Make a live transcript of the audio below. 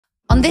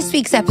On this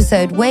week's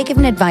episode, we're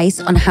giving advice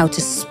on how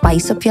to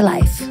spice up your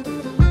life.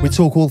 We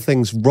talk all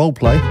things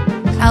roleplay.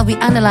 I'll be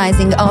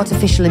analysing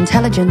artificial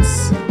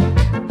intelligence,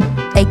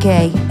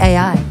 aka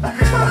AI.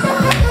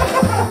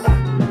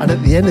 And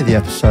at the end of the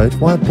episode,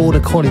 why a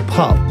border collie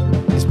pup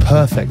is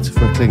perfect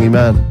for a clingy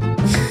man.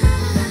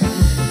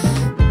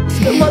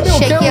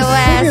 Shake your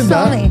ass,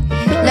 Tommy.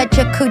 Let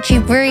your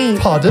coochie breathe.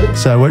 Pardon?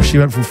 So she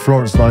went from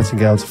Florence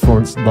Nightingale to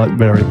Florence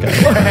NightMAREingale.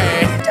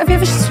 Have you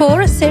ever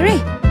swore at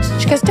Siri?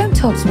 She goes, don't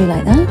talk to me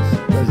like that.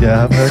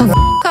 Yeah, I've heard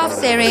that. F*** off,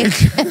 Siri.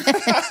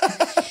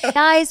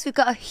 Guys, we've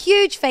got a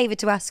huge favour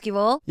to ask you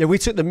all. Yeah, we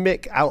took the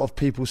mick out of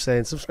people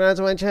saying, subscribe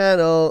to my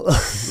channel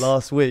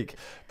last week.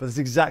 But that's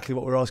exactly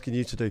what we're asking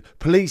you to do.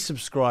 Please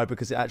subscribe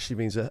because it actually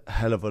means a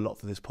hell of a lot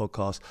for this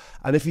podcast.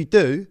 And if you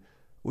do,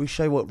 we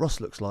show you what Ross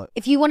looks like.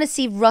 If you want to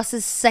see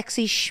Ross's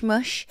sexy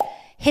schmush,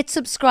 hit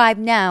subscribe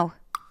now.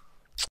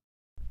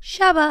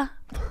 Shabba.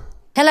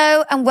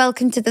 Hello and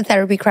welcome to the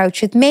Therapy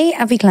Crouch with me,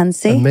 Abbey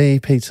Clancy. And me,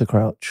 Peter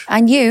Crouch.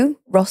 And you,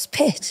 Ross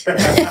Pitt.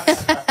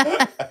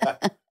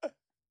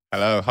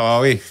 Hello, how are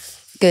we?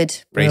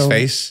 Good. Brace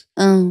face.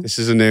 This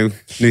is a new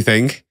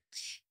thing.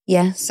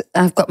 Yes,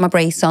 I've got my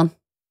brace on.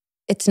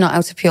 It's not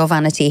out of pure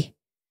vanity.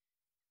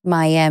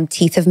 My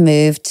teeth have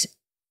moved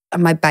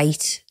and my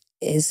bite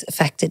is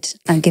affected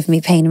and giving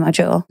me pain in my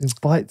jaw. Your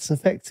bite's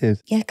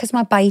affected? Yeah, because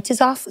my bite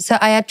is off. So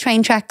I had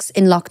train tracks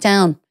in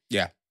lockdown.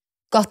 Yeah.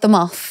 Got them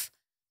off.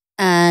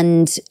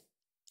 And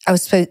I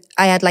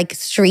had like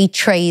 3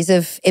 trays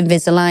of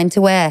Invisalign to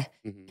wear.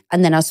 Mm-hmm.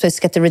 And then I was supposed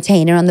to get the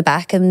retainer on the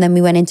back. And then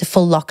we went into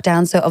full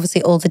lockdown. So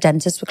obviously all the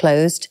dentists were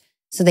closed.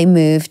 So they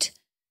moved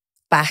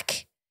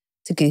back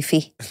to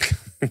Goofy.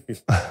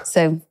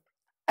 So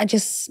I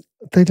just...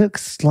 They look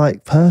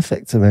like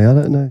perfect to me. I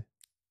don't know.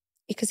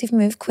 Because you've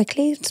moved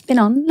quickly. It's been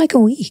on like a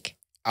week.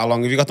 How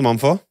long have you got them on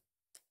for?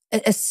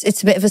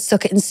 It's a bit of a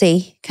suck it and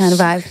see kind of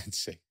vibe.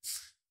 See.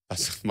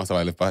 That's the motto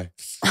I live by.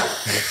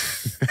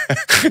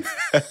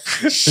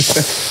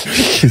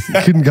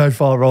 You couldn't go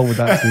far wrong with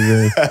that,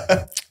 really.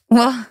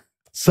 What?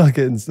 Suck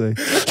it and see.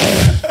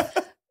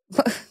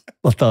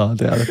 No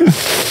idea.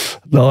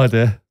 No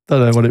idea. Don't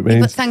know what it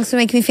means. But thanks for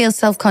making me feel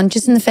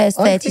self-conscious in the first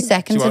 30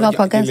 seconds of our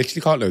podcast. You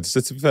literally can't notice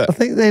it, to be fair. I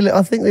think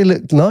they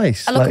look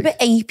nice. I look a bit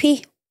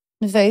apey.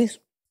 Nervous.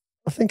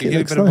 I think you it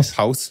looks a bit nice. of a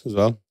pout as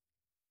well.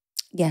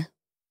 Yeah.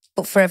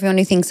 But for everyone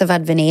who thinks I've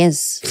had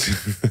veneers,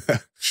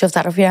 shove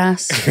that up your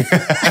ass.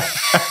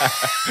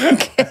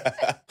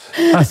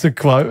 That's a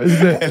quote,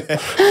 isn't it?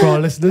 For our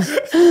listeners.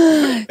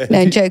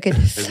 No, joking.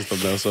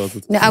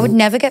 No, I would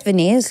never get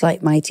veneers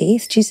like my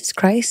teeth. Jesus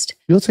Christ.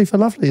 Your teeth are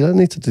lovely. You don't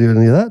need to do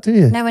any of that, do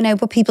you? No, I know,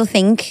 but people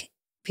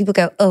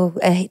go, oh,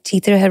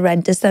 teeth are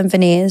horrendous than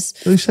veneers.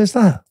 Who says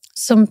that?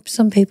 Some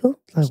people.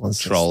 No one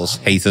says Trolls,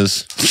 that.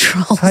 haters.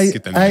 Trolls.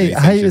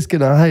 Haters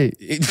gonna hate.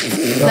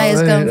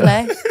 Players gonna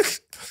play.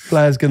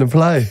 Players gonna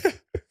play.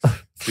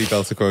 3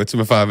 Delta quotes in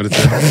my 5 minutes.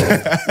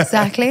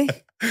 Exactly.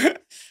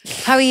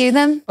 How are you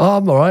then? Oh,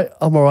 I'm all right.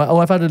 Oh,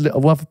 I've had a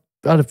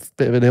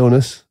bit of an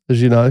illness,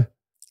 as you know.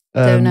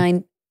 Don't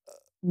I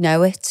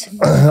know it?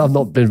 I've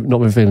not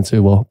been feeling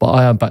too well, but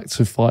I am back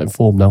to fighting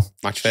form now.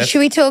 Match fit. Should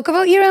we talk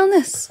about your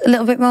illness a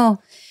little bit more?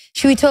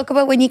 Should we talk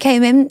about when you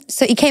came in?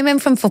 So he came in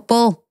from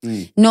football.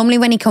 Normally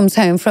when he comes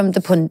home from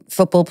the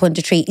football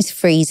punter treat, he's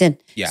freezing.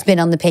 Yeah. He's been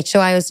on the pitch,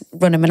 so I was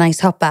running a nice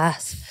hot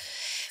bath.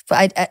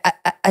 But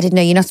I didn't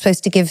know you're not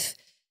supposed to give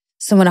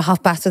someone a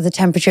hot bath with a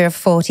temperature of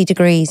 40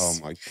 degrees. Oh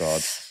my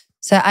God.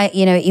 So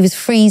he was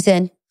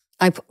freezing.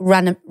 I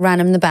ran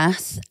him the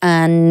bath,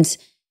 and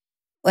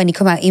when he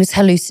come out, he was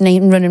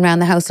hallucinating, running around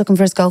the house looking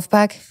for his golf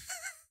bag.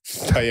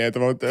 I heard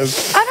about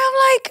this. And I'm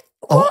like,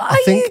 what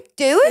are you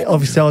doing?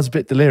 Obviously, I was a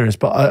bit delirious,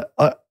 but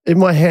I in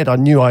my head, I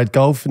knew I had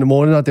golf in the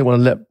morning. I didn't want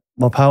to let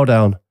my pal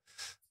down.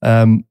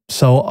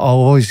 So I'll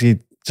obviously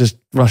just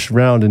rush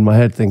around in my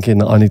head thinking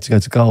that I need to go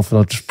to golf.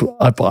 And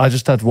I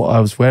just had what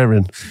I was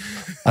wearing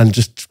and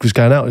just was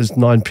going out. It was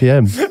 9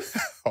 p.m.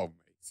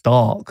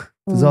 Dark.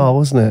 Bizarre,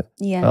 wasn't it?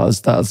 Yeah.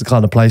 That was the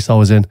kind of place I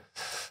was in.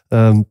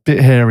 Bit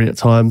hairy at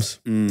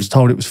times. Was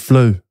told it was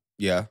flu.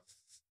 Yeah.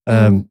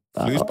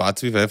 Flu's bad,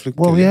 to be fair. Flu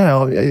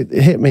It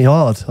hit me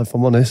hard, if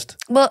I'm honest.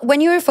 Well, when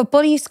you were in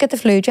football, you used to get the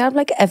flu jab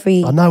like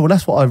every... I know, well,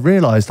 that's what I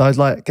realised. I was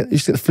like, I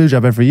used to get the flu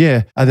jab every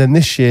year. And then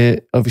this year,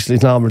 obviously,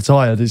 now I'm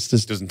retired, it's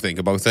just... Doesn't think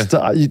about it.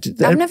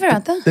 I've never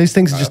had that. These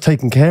things are just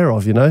taken care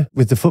of,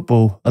 with the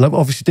football. And I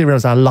obviously didn't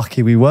realise how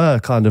lucky we were,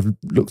 kind of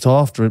looked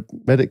after it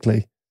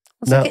medically.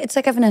 It's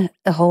like having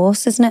a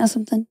horse, isn't it, or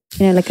something?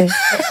 Like a,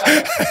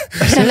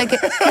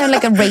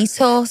 like a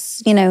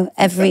racehorse.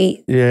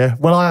 Every. Yeah,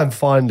 well, I am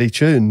finely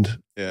tuned,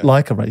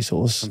 like a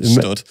racehorse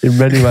in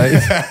many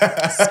ways.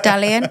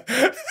 Stallion.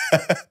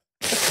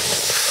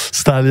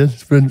 Stallion.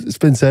 It's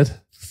been said.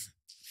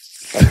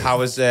 How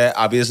was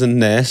Abbey as a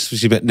nurse?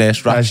 Was she a bit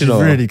nurse ratchet? She's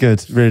really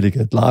good, really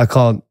good. Like I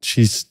can't.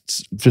 She's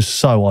just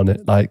so on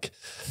it. Like,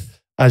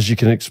 as you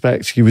can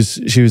expect, she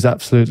was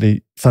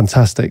absolutely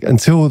fantastic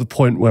until the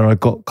point where I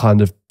got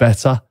kind of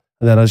better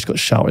And then I just got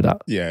shouted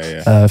at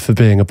Yeah. for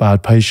being a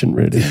bad patient,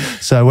 really.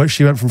 So when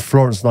she went from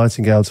Florence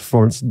Nightingale to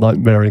Florence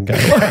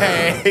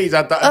NightMAREingale. He's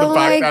had that in the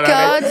back. Oh my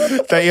God.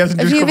 That he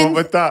hasn't just come up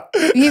with that.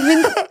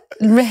 You've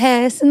been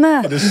rehearsing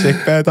that. The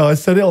sick bed. No, I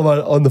said it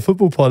on the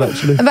football pod,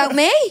 actually. About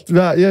me?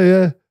 Right,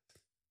 yeah.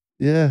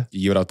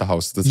 You were out the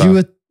house at the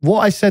time.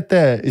 What I said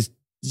there is,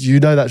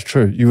 that's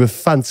true. You were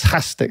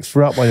fantastic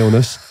throughout my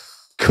illness.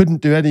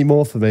 Couldn't do any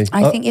more for me.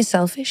 I think you're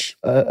selfish.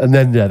 And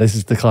then, this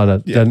is the kind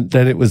of,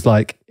 then it was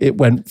like, it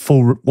went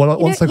full,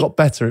 once I got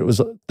better, it was,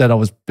 then I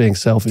was being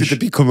selfish. Did it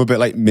become a bit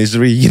like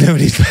Misery, you know,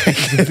 when he's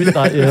like... A bit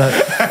like,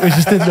 we're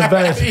just in the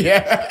bed.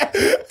 Yeah.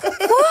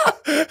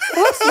 What?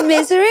 What's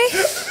Misery?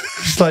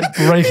 Just like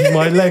breaking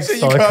my legs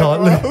so I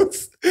can't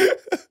leave.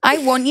 I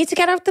want you to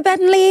get out the bed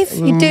and leave.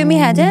 You're doing me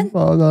head in.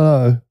 Oh,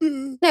 no.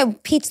 No,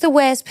 Pete's the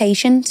worst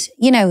patient.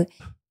 You know,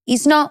 he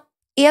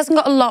hasn't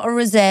got a lot of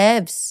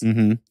reserves.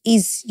 Mm-hmm.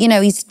 He's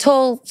a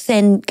tall,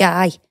 thin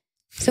guy.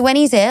 So when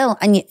he's ill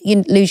and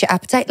you lose your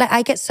appetite, like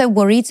I get so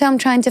worried. So I'm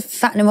trying to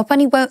fatten him up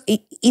and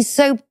he's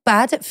so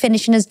bad at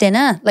finishing his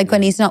dinner, like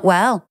when he's not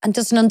well, and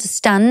doesn't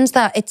understand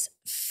that it's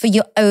for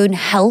your own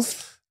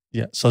health.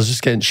 Yeah, so I was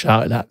just getting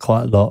shouted at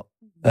quite a lot.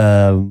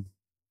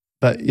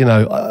 But,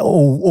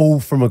 all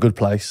from a good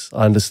place,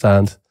 I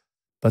understand.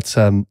 But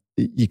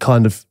you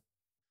kind of...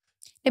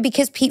 No,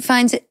 because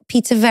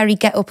Pete's a very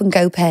get up and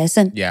go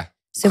person. Yeah.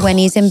 So when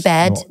he's in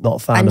bed not a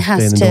fan and of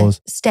has being to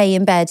indoors. stay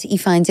in bed, he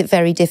finds it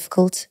very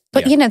difficult.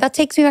 But, Yeah. that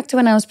takes me back to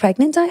when I was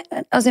pregnant. I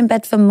was in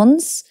bed for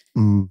months.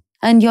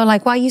 And you're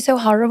like, why are you so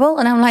horrible?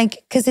 And I'm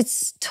like, because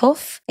it's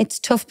tough. It's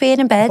tough being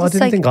in bed. I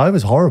didn't think I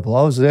was horrible.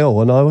 I was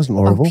ill and I wasn't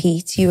horrible. Oh,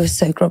 Pete, you were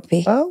so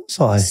grumpy. Oh, was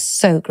I?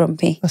 So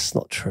grumpy. That's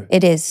not true.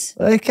 It is.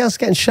 I was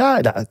getting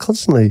shouted at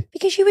constantly.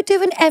 Because you were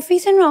doing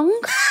everything wrong.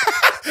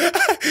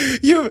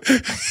 You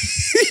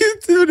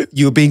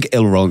were being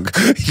ill wrong.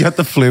 You had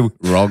the flu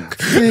wrong.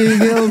 Being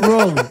ill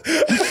wrong.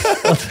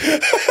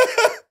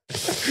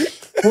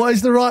 What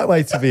is the right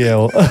way to be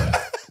ill?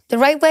 The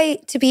right way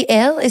to be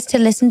ill is to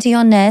listen to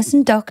your nurse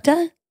and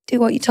doctor. Do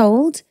what you're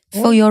told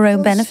for your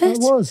own benefit.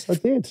 I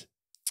did.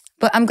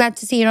 But I'm glad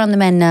to see you're on the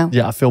mend now.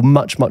 Yeah, I feel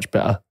much, much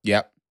better.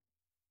 Yep.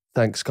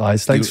 Thanks,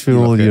 guys. Thanks You for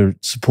look all good. your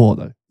support,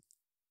 though.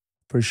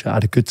 Appreciate it. I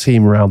had a good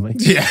team around me.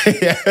 Yeah.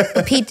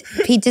 Pete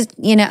just,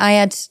 I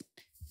had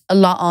a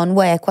lot on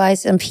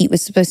work-wise and Pete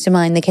was supposed to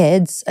mind the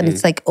kids. And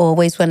it's like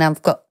always when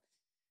I've got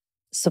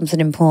something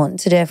important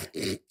to do,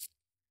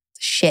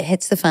 shit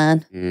hits the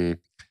fan.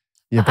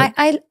 Yeah, but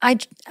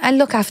I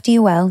look after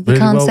you well. You really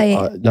can't well, say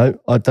it. no,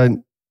 I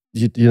don't.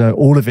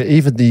 All of it,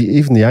 even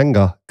the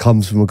anger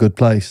comes from a good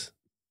place.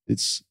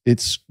 It's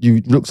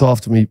you looked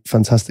after me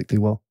fantastically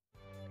well.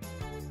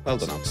 Well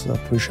done, Abs. So I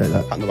appreciate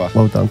that. Pat on the back.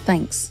 Well done.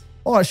 Thananything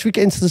All right, should we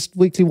get into the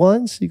weekly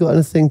wines? You got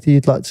anything that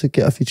you'd like to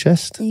get off your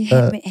chest?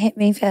 You hit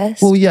me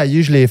first. Well, yeah.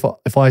 Usually,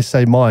 if I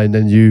say mine,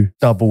 then you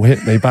double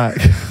hit me back.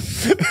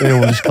 They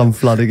all just come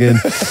flooding in.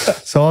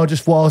 So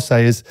what I'll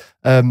say is,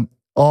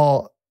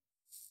 our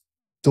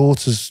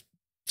daughter's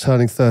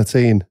turning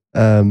 13.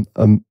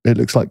 It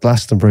looks like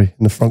Glastonbury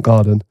in the front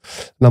garden.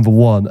 Number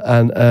one,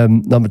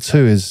 and number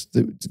two is,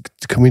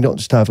 can we not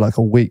just have like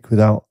a week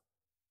without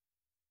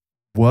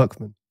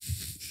workmen?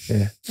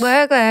 Yeah.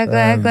 Work. I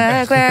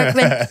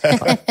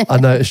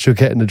noticed you're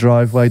getting the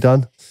driveway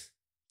done.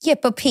 Yeah,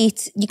 but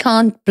Pete, you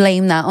can't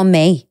blame that on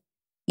me.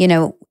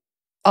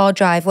 Our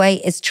driveway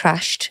is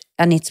trashed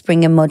and it's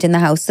bringing mud in the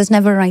house. There's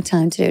never a right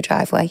time to do a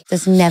driveway.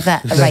 There's never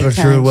a right Never a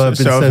true time. word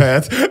been So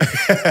said.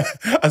 bad.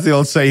 As the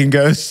old saying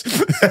goes.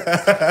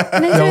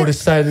 The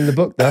oldest saying in the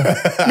book now.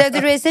 No,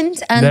 there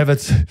isn't. And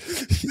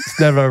It's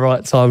never a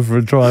right time for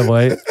a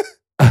driveway.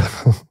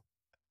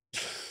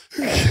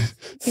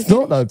 It's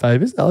not though,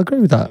 babe. I agree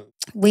with that.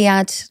 we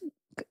had,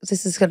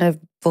 this is going to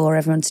bore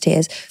everyone to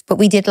tears, but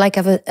we did like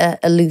have a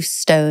loose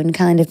stone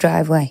kind of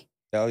driveway.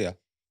 Oh, yeah.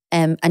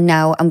 And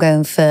now I'm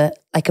going for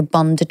like a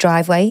bonded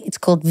driveway. It's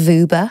called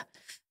Vuba.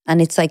 And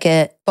it's like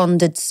a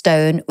bonded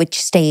stone which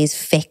stays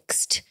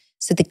fixed.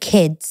 So the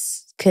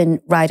kids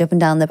can ride up and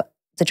down the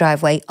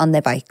driveway on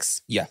their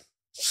bikes. Yeah.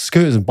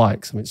 Scooters and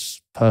bikes, I mean,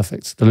 it's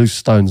perfect. The loose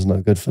stone's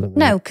no good for them.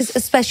 No, because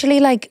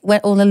especially like when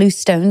all the loose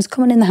stones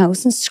coming in the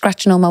house and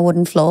scratching on my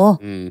wooden floor.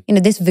 Mm. You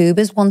know, this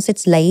Vuba's, once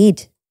it's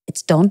laid,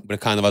 it's done. But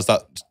it kind of has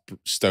that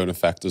stone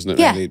effect, doesn't it?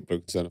 Yeah. Really?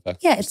 Broken stone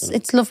effect. Yeah,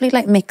 it's lovely,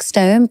 like mixed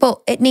stone, but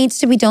it needs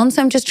to be done.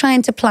 So I'm just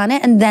trying to plan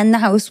it, and then the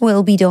house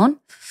will be done.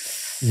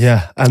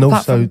 Yeah, and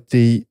Apart also from-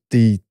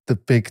 the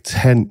big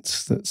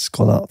tent that's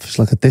gone up. It's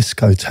like a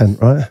disco tent,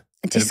 right?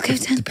 A disco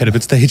tent. The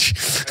pyramid stage.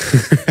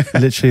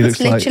 Literally looks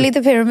It's literally like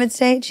the pyramid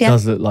stage. it Yeah.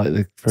 does look like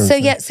the pyramid So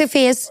tent. yeah,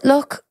 Sophia's,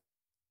 look,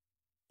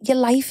 your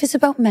life is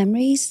about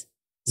memories.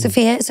 Mm.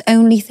 Sophia is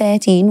only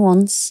 13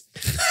 once.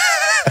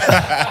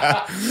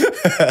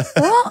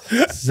 What?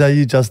 So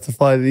you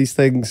justify these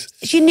things.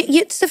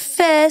 It's the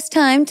first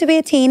time to be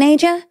a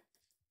teenager.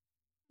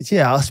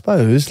 Yeah, I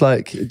suppose.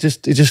 Like it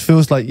just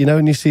feels like, you know,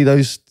 when you see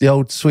the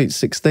old sweet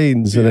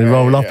 16s and they Yeah,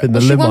 roll up yeah. in the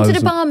Well, she limos. wanted a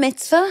and- bar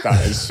mitzvah.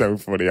 That is so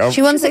funny.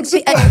 She wants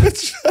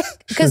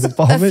because The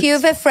bar a few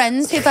of her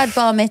friends who've had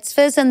bar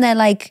mitzvahs and they're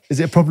like, Is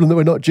it a problem that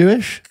we're not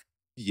Jewish?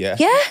 Yeah.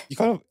 Yeah. You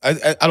gotta,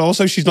 and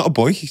also, she's not a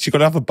boy. She's got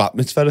to have a bat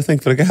mitzvah, I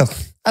think, for a girl.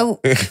 Oh,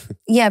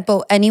 yeah.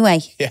 But anyway,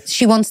 Yeah.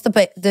 she wants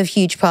the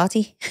huge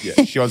party.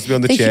 Yeah, she wants to be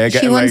on the chair.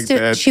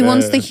 She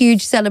wants the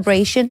huge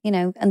celebration, you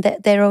know, and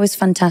they're always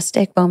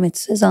fantastic bar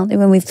mitzvahs, aren't they,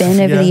 when we've been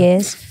over the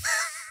years.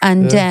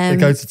 And they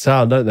go to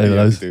town, don't they? Yeah,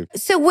 those? they do.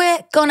 So we're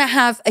going to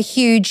have a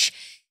huge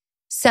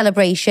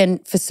celebration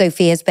for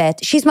Sophia's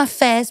birthday. She's my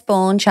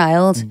firstborn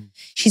child.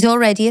 She's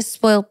already a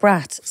spoiled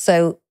brat.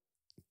 So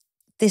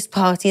this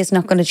party is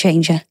not going to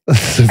change her.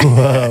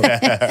 Wow.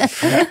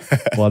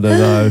 Well, I don't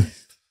know.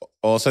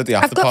 Also, the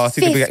I've after got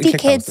party. They'll be getting 50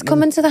 kicked kids out,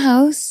 coming to the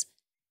house.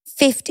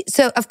 50.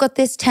 So I've got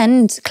this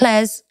tent.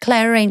 Claire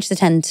arranged the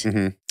tent.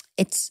 Mm-hmm.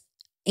 It's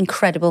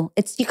incredible.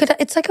 It's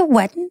like a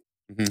wedding,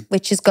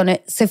 which is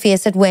Sophia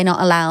said we're not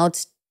allowed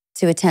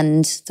to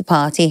attend the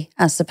party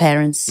as the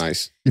parents.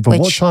 Nice. Yeah, but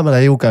what time are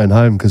they all going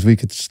home? Because we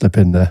could slip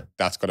in there.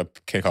 That's got to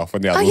kick off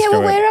when the Oh adults yeah, go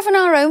well in. we're having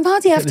our own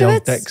party Get the old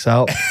afterwards. decks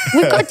out.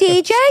 We've got a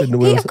DJ. Spin the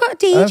wheels. I've got a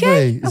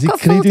DJ. I've got a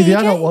Can he full do the DJ.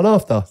 adult one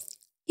after?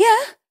 Yeah.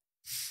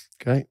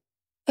 Okay.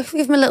 If we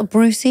give him a little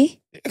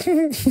Brucey,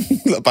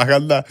 Look back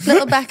on that.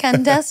 little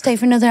backhander, stay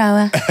for another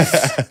hour.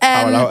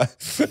 Hour.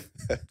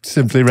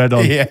 Simply Red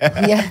on.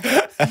 Yeah.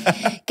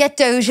 Yeah. Get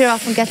Doja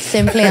off and get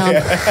Simply on.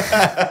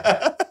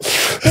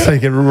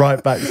 Take it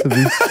right back to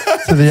the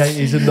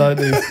 80s and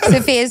 90s.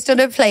 Sophia's done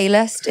a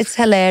playlist. It's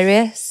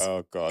hilarious.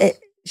 Oh, God.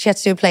 She had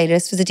to do a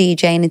playlist for the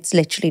DJ and it's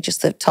literally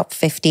just the top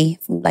 50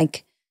 from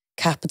like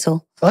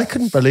Capital. I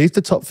couldn't believe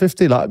the top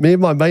 50. Like me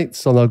and my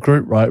mates on our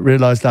group, right,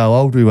 realised how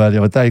old we were the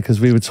other day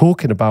because we were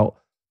talking about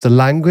the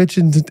language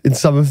in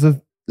some of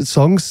the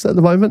songs at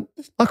the moment.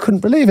 I couldn't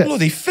believe it.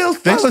 Bloody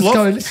filth, I this, was love.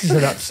 going, this is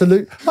an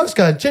absolute, I was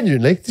going,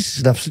 genuinely, this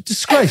is an absolute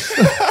disgrace.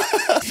 My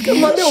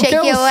little Shake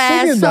girl your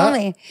ass singing for that.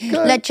 me.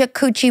 Go. Let your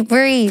coochie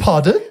breathe.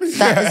 Pardon?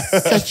 That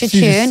is such a Did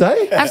you tune.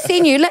 say? I've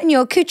seen you letting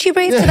your coochie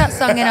breathe to that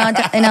song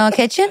in our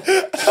kitchen.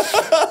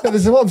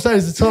 This is what I'm saying,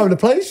 is the time and the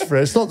place for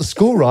it. It's not the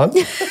school run.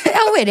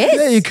 Oh, it is.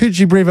 Yeah, you could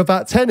you breathe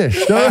about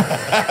 10ish.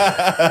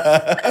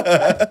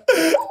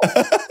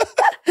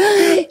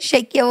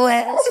 Shake your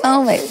ass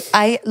for me.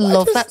 I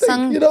love that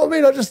song. You know what I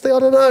mean? I just think, I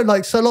don't know,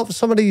 like, so a lot of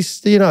some of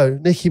these, you know,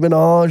 Nicki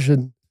Minaj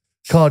and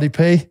Cardi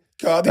P.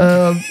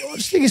 I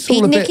just think it's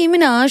all a bit... Nicki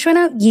Minaj went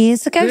out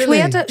years ago.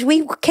 Really?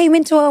 We came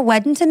into our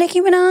wedding to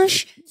Nicki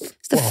Minaj.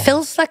 It's the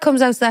filth that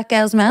comes out of that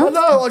girl's I mouth.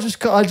 know, I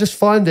just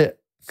find it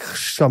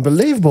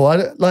unbelievable. I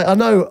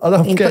know I'm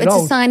But getting it's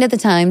old. a sign of the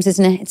times,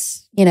 isn't it?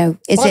 It's, you know,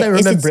 is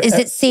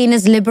it seen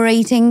as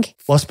liberating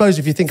Well, I suppose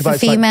if you think for about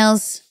it,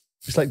 females?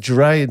 it's like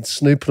Dre and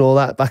Snoop and all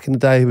that back in the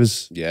day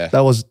was... Yeah.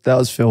 That was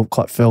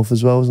quite filth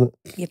as well, wasn't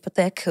it? Yeah, but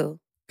they're cool.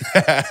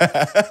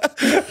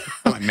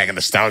 Like Megan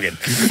Thee Stallion.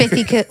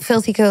 Filthy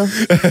cool.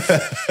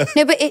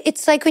 No, but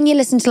it's like when you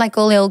listen to like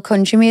all the old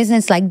country music,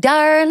 it's like,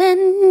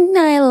 darling,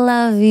 I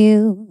love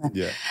you.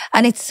 Yeah.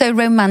 And it's so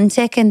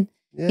romantic. And,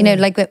 you know,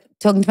 like we're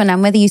talking to my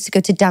nan where they used to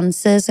go to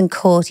dances and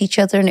court each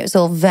other and it was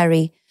all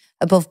very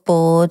above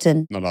board.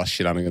 And Not our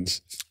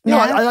shenanigans. No,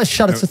 I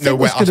shudder to think No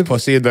what's wet ass going to...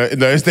 pussy in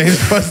those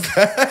days, was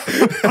there?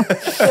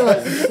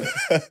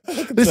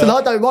 Listen,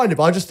 I don't mind it,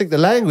 but I just think the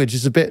language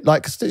is a bit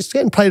like, it's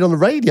getting played on the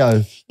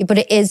radio. Yeah, but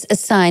it is a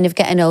sign of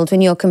getting old when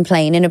you're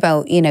complaining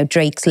about, you know,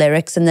 Drake's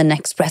lyrics and the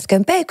next breath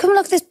going, babe, come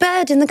look at this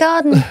bird in the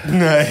garden.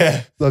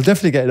 Yeah. I'm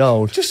definitely getting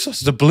old. Just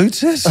as a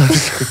Bluetooth.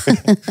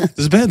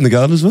 There's a bed in the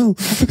garden as well.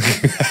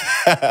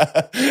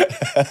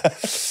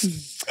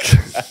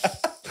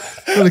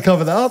 I'm going to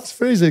cover that up. It's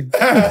freezing.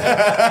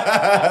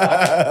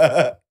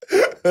 I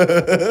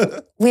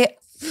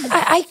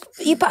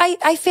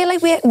feel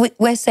like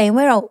we're saying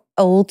we're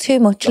old too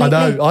much lately.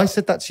 I know. I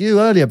said that to you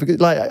earlier because,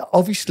 like,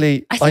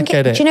 obviously, I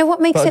get it. Do you know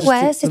what makes but I it just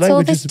think worse? the It's all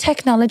language this is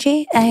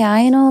technology, AI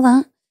and all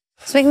that.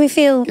 It's making me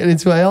feel... getting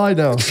into AI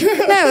now.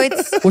 No,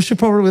 it's... What's your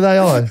problem with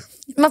AI?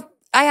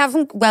 I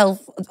haven't... Well,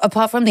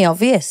 apart from the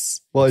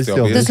obvious. What is The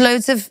the obvious. There's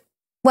loads of...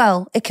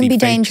 Well, it can be Deepfakes.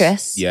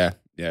 dangerous. Yeah.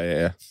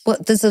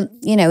 But there's a...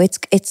 You know, it's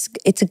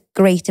a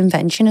great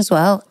invention as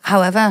well.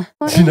 However...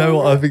 Do you know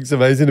what I think is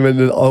amazing? When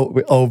the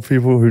old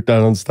people who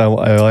don't understand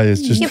what AI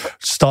is just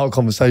start a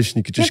conversation,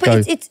 you could just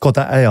Yeah, go, but God,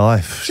 that AI,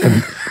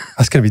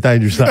 that's going to be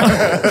dangerous.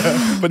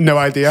 That. But no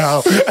idea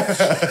how.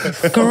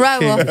 Grow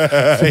up.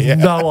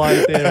 No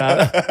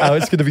idea how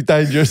it's going to be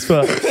dangerous,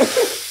 but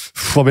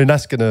I mean,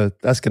 that's gonna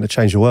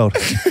change the world.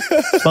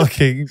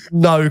 Fucking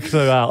no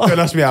clue how. Don't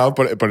ask me how,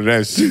 but it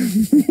is.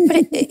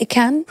 But it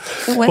can.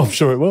 It will. Well, I'm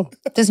sure it will.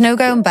 There's no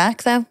going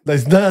back, though.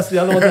 That's the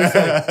other one they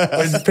say.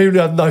 When people who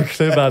have no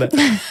clue about it.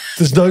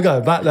 There's no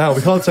going back now.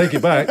 We can't take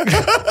it back.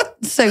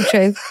 So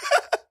true.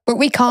 But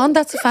we can't,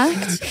 that's a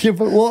fact. Yeah,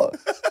 but what?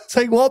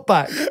 Take what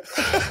back?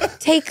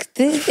 Take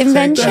the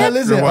invention. The hell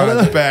is it? I don't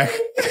Rewind know. back.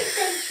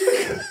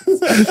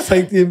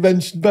 Take the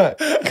invention back.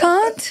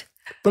 Can't.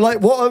 But like,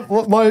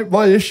 what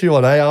my issue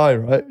on AI,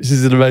 right? This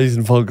is an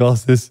amazing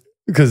podcast, this,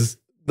 because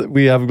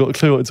we haven't got a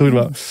clue what we're talking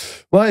about.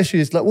 My issue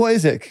is like, what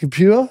is it? A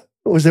computer?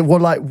 Or was it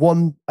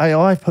one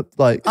AI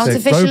like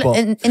artificial robot?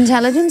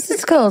 intelligence?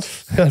 It's called.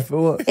 For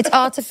what? It's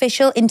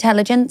artificial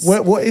intelligence.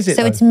 What is it?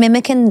 So it's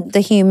mimicking the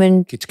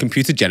human It's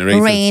computer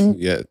generated.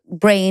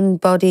 brain,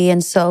 body,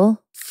 and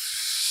soul.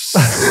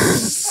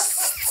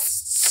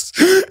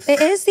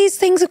 It is. These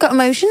things have got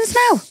emotions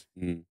now.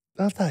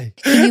 Have they?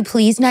 Can you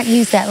please not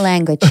use that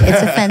language?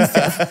 It's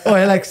offensive. Oh,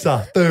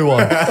 Alexa, do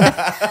one.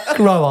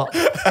 Grow up.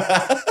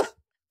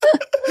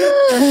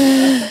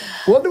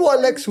 Wonder what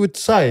Alexa would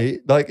say,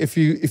 like if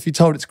you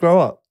told it to grow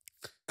up,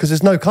 because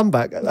there's no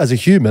comeback as a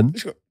human,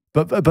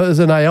 but as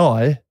an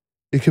AI,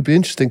 it could be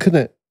interesting,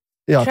 couldn't it?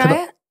 Yeah.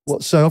 Try it.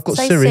 What? So I've got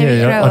Say Siri Siri,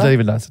 here. grow I up. don't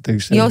even know how to do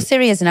Siri. Your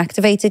Siri isn't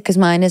activated because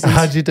mine isn't.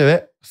 How do you do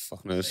it?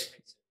 Fuck knows.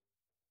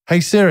 Hey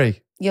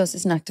Siri. Yours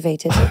isn't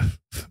activated.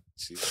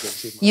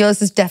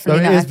 Yours is No,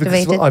 definitely it not is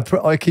because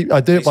activated. I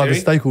do it by Siri?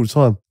 mistake all the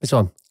time. It's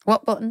on.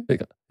 What button? Here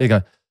you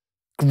go.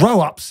 Grow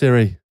up,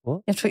 Siri. What?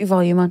 You have to put your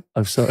volume on.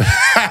 I'm sorry.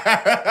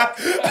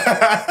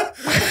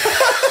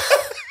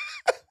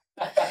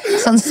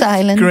 It's on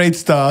silent. Great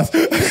start.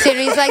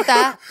 Siri's like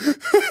that.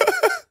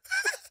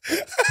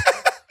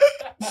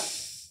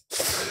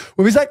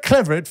 Well, is that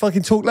clever? It'd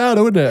fucking talk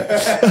louder, wouldn't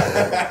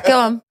it? Go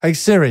on. Hey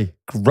Siri,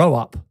 grow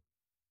up.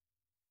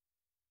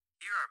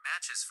 Here are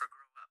matches for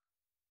grow up.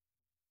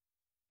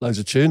 Loads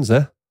of tunes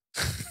there.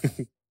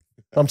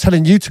 I'm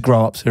telling you to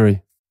grow up,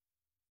 Siri.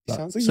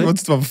 Sounds like he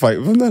wants to have a fight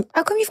with him then.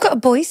 How come you've got a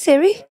boy,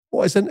 Siri?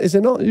 What is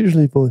it not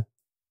usually, boy?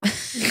 Did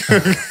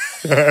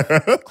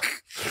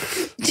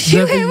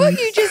you hear what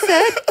you just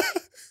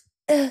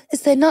said?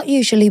 Is there not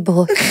usually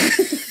boy?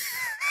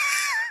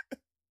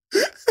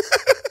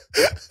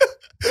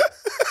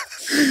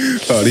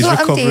 Oh, he's what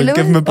I'm recovering. dealing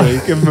Give him a with.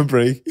 break. Give him a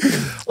break.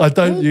 I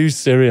don't use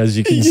Siri, as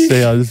you can see.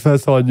 The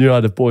first time I knew I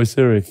had a boy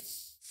Siri.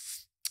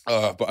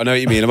 But I know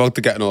what you mean about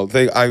the getting old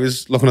thing. I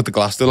was looking at the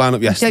Glasgow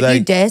lineup yesterday. Don't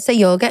you dare say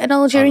you're getting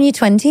old. You're in your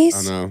 20s.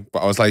 I know, but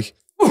I was like,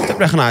 I don't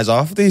recognise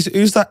half of these.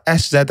 Who's that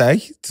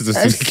SZA? To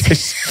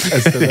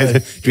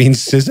the you mean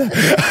scissor?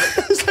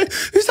 I was like,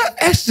 who's that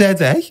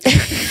SZA?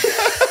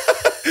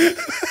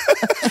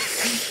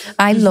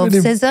 I love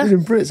Scissor.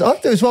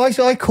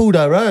 Brits. I called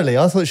her early.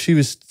 I thought she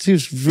was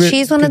really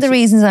She's one of the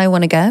reasons I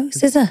want to go.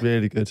 Scissor.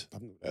 really good.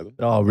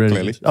 Oh, really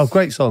Clearly. good. Oh,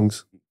 great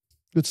songs.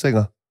 Good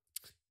singer.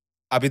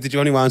 Abby, did you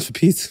have any wines for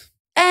Pete?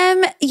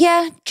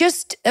 Yeah,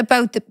 just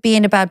about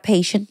being a bad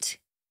patient.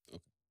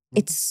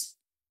 It's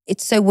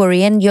so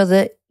worrying. You're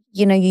the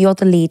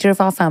leader of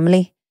our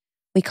family.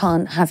 We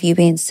can't have you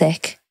being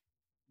sick.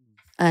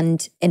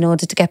 And in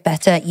order to get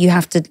better, you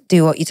have to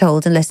do what you're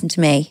told and listen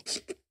to me.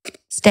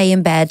 Stay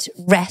in bed,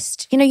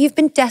 rest. You've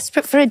been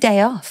desperate for a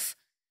day off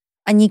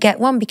and you get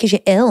one because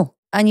you're ill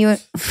and you're...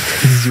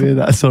 Did you hear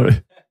that?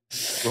 Sorry.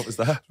 What was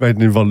that? Made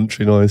an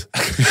involuntary noise.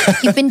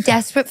 You've been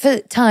desperate for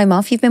time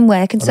off. You've been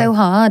working so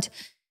hard.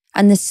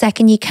 And the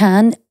second you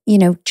can,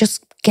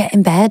 just get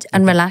in bed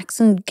and relax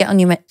and get on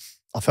your...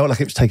 I felt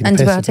like it was taking a piss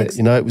a Antibiotics.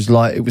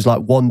 bit. It was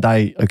like 1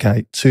 day,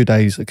 okay, 2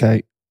 days,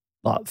 okay,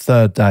 like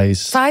third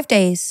days, 5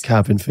 days.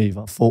 cabin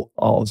fever.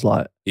 I was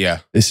like, Yeah.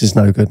 this is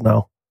no good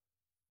now.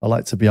 I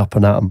like to be up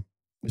and at 'em,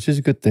 which is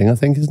a good thing, I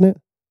think, isn't it?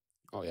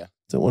 Oh, yeah.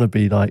 Don't want to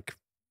be like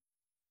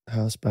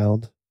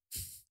housebound.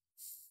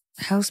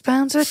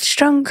 Housebounds are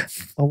strong.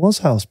 I was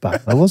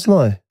housebound, wasn't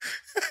I?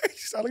 You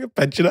sound like a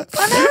pensioner.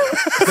 I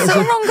know. There's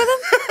something wrong with them,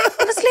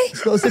 honestly.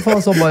 It's not as if I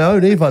was on my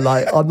own either.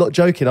 Like, I'm not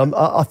joking.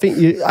 I think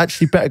you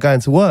actually better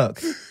going to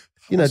work.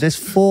 There's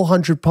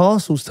 400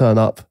 parcels turn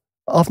up.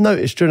 I've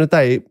noticed during the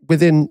day,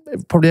 within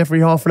probably every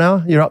half an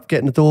hour, you're up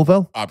getting the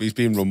doorbell. Abby's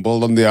been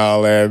rumbled on the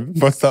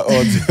what's that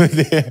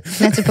order?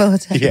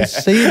 Net-a-porter. Yeah.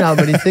 Seeing how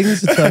many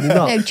things are turning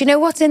up. No, do you know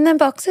what's in them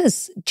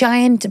boxes?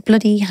 Giant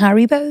bloody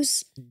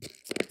Haribos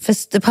for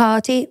the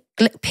party,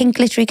 pink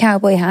glittery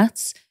cowboy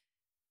hats,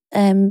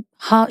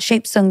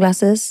 heart-shaped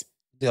sunglasses.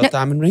 The old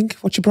diamond ring?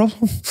 What's your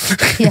problem?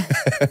 Yeah.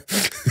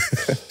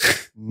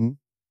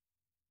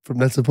 From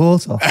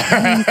Net-a-Porter.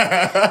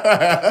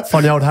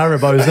 Funny old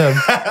Haribo's them.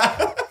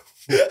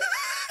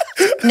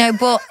 No,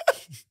 but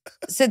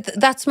so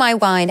that's my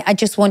wine. I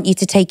just want you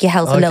to take your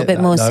health a little bit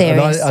more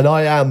serious. And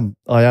I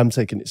am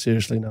taking it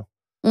seriously now.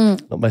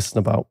 Not messing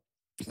about.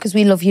 Because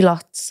we love you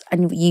lots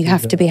and you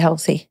have to be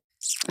healthy.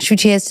 Should we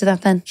cheers to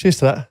that then? Cheers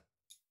to that.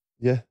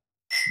 Yeah.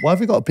 Why have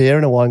we got a beer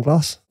in a wine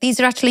glass? These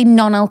are actually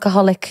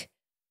non-alcoholic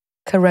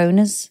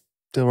Coronas.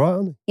 They're right,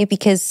 aren't Yeah,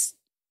 because,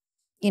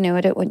 I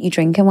don't want you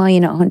drinking while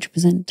you're not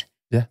 100%.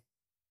 Yeah.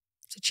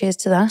 So cheers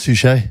to that. they?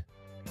 Touche.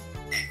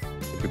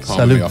 We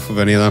can't be off of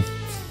any of them.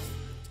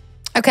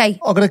 Okay.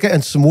 I'm going to get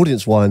into some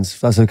audience wines,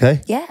 if that's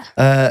okay.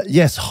 Yeah.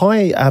 Yes.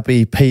 Hi,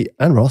 Abbey, Pete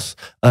and Ross.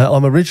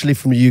 I'm originally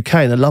from the UK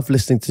and I love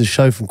listening to the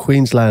show from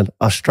Queensland,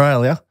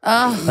 Australia.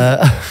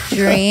 Oh,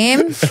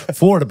 dream.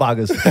 Florida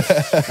buggers.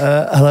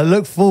 And I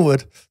look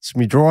forward to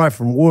me drive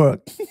from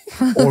work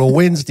on a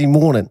Wednesday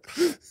morning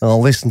and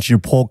I'll listen to your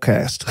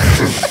podcast.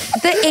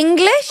 The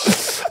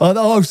English?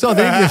 Oh, sorry,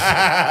 the English.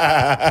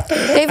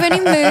 They've only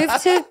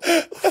moved to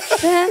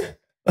there.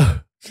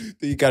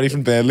 The Gary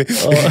from Burnley.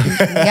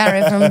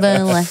 Gary from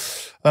Burnley.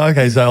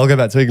 Okay, so I'll go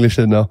back to English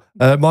then now.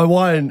 My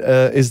whine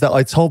is that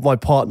I told my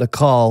partner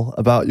Carl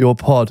about your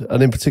pod,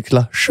 and in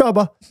particular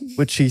Shabba,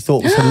 which he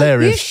thought was You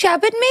hilarious.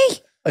 shabbered me?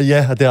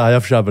 Yeah, I did. I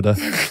have shabbered her.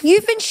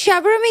 You've been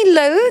shabbering me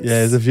loads. Yeah,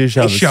 there's a few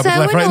shabbers. So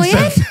annoying.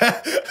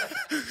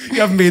 You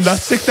haven't been that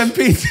sick then,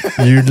 Pete.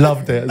 You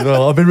loved it as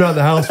well. I've been around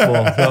the house more. You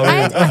know what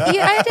I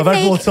mean? I had I've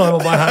had more time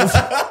on my hands.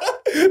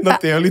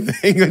 Not the only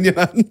thing on your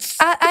hands.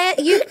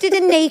 you did a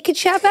naked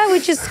shabba,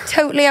 which is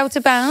totally out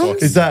of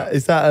bounds. Is that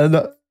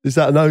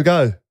a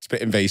no-go? It's a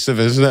bit invasive,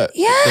 isn't it?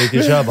 Yeah.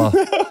 Naked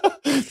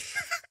shabba.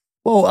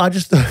 Well,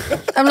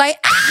 I'm like,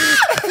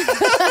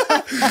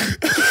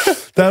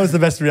 that was the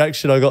best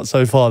reaction I got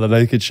so far, the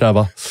naked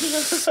shabba.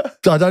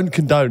 I don't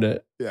condone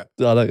it. Yeah.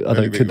 I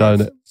don't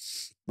condone it.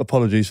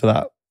 Apologies for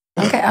that.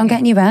 okay, I'm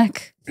getting you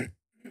back.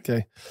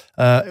 Okay.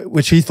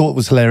 Which he thought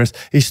was hilarious.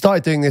 He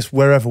started doing this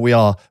wherever we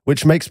are,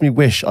 which makes me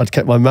wish I'd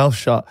kept my mouth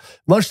shut.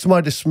 Much to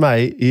my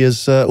dismay, he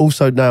has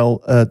also now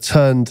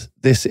turned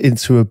this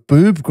into a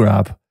boob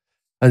grab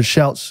and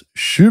shouts,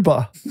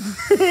 Shuba.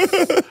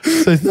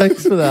 So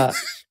thanks for that.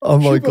 Oh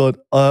my God.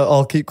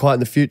 I'll keep quiet in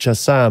the future.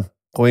 Sam,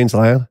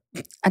 Queensland.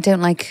 I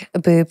don't like a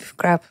boob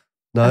grab.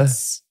 No?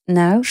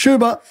 No.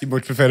 Shuba. You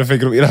much prefer to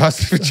figure out your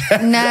ass for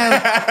Jen? No,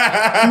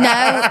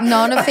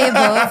 none of the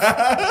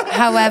above.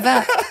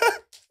 However,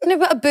 no,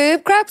 but a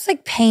boob grab's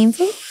like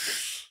painful.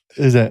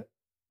 Is it?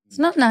 It's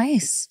not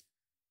nice.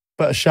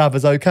 But a shab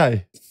is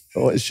okay?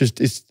 Or it's just,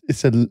 it's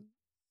a...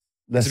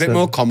 It's a bit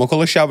more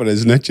comical a shabba,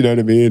 isn't it? Do you know what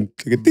I mean?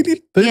 Like a Boob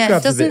Yeah, it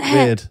grab's a doesn't bit hit.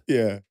 weird.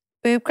 yeah.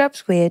 Boob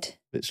grab's weird.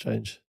 Bit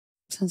strange.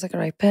 Sounds like a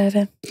right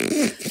pervert.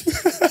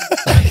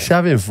 He's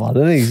having fun,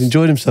 isn't he? He's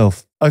enjoyed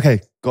himself.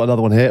 Okay, got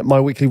another one here. My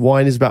weekly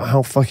wine is about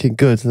how fucking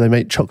good they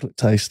make chocolate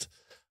taste.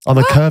 I'm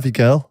a curvy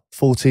girl,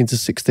 14 to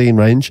 16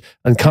 range,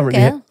 and currently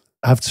Girl.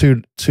 have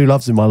two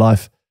loves in my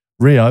life.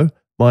 Rio,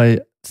 my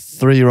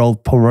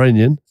 3-year-old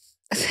Pomeranian.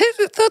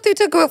 I thought they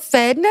took about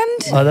Ferdinand.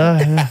 I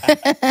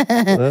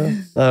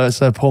know. No,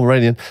 it's a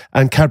Pomeranian.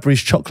 And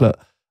Cadbury's chocolate.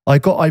 I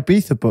got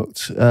Ibiza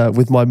booked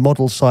with my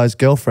model-sized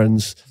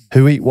girlfriends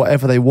who eat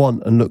whatever they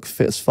want and look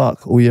fit as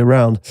fuck all year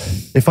round.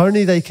 If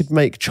only they could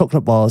make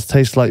chocolate bars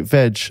taste like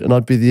veg, and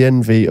I'd be the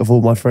envy of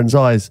all my friends'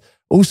 eyes.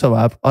 Also,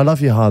 Ab, I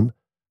love you, hun,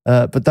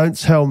 but don't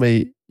tell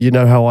me you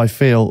know how I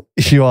feel.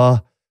 You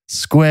are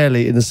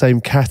squarely in the same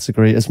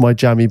category as my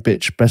jammy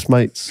bitch best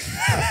mates.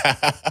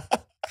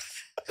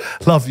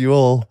 Love you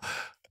all.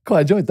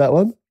 Quite enjoyed that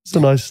one. It's a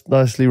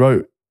nicely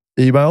wrote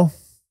email.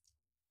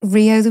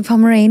 Rio the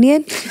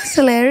Pomeranian. It's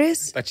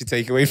hilarious. That you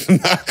take away from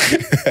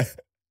that.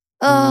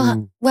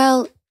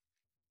 Well,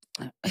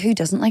 who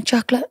doesn't like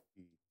chocolate?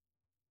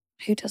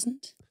 Who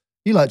doesn't?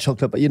 You like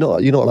chocolate, but you're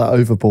not like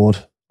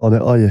overboard on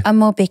it, are you? I'm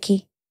more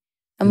Bicky.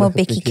 I'm more like a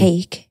Bicky Bicky?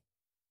 cake.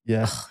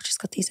 Yeah. Oh, I just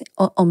got these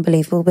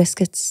unbelievable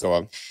biscuits. Go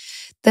on.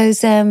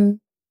 Those The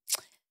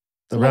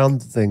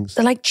round things.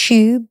 they're like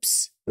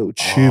tubes, Little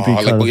tubey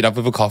Like kind what of. you'd have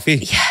with a coffee?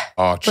 Yeah.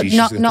 Oh, but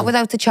jeez. not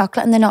without the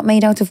chocolate, and they're not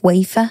made out of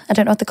wafer. I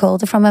don't know what they're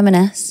called. They're from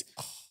M&S.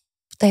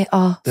 They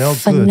are They are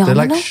phenomenal. good.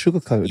 They're like sugar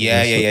coated.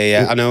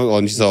 Yeah. I know what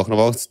ones you're talking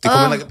about. They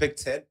come in like a big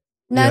tin.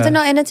 No, Yeah. they're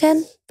not in a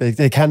tin.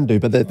 They can do,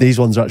 but these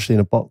ones are actually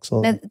in a box.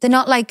 Aren't No,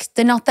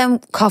 they're not them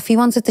coffee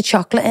ones with the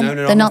chocolate in. No.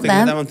 They're I'm not thinking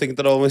of them. I'm thinking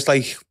they're almost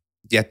like,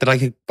 yeah, they're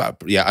like, I know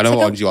like what a-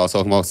 ones you are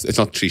talking about. It's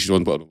not Trish's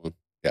one, but another one.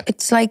 Yeah.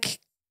 It's like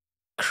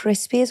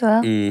crispy as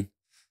well. Mm.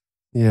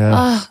 Yeah.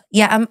 Oh,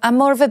 yeah. I'm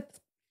more of a.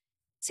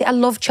 See, I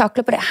love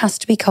chocolate, but it has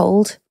to be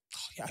cold.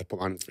 Yeah, I put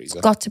mine in the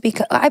freezer. Got to be.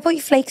 I bought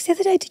you flakes the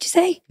other day. Did you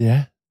say?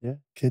 Yeah.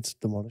 Kids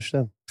demolish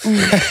them.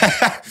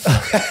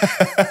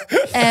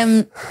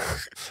 Um.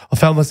 I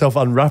found myself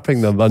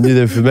unwrapping them. I knew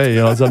they were for me,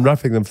 and I was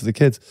unwrapping them for the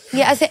kids.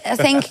 Yeah, I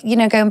think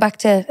going back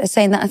to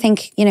saying that, I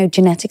think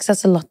genetics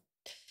has a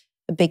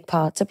big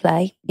part to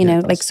play. Yeah,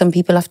 it Like does. some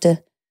people have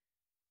to.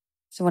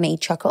 So want to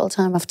eat chocolate all the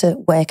time, have to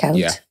work out.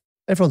 Yeah.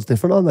 Everyone's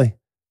different, aren't they?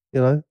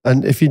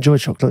 And if you enjoy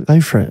chocolate,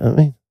 go for it. I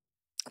mean,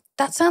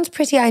 That sounds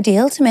pretty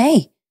ideal to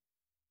me.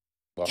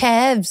 What?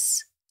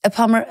 Calves,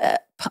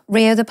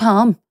 Rio the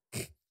Palm,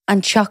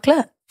 and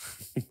chocolate.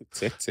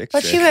 Tick.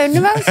 What you moaning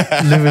about?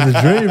 living the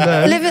dream,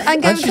 man.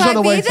 And going she's to on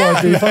her way to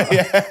Ibiza. Ibiza.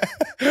 Yeah.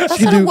 That's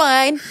She not a do-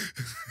 wine.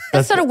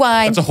 That's not a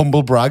wine. That's a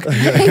humble brag.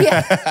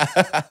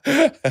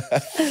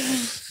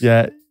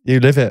 Yeah, you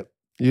live it.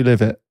 You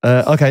live it.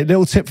 Okay,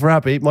 little tip for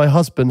Abby. My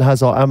husband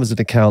has our Amazon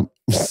account,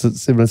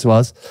 similar to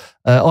us.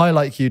 I,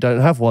 like you,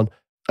 don't have one.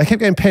 I kept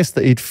getting pissed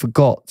that he'd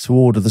forgot to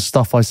order the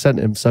stuff I sent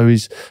him. So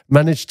he's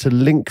managed to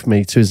link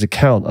me to his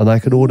account and I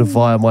can order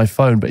via my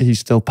phone, but he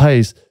still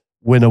pays.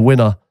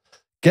 Winner.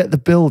 Get the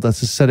builder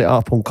to set it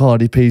up on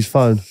Cardi P's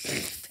phone.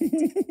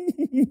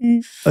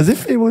 As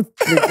if he would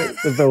think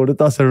the builder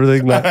does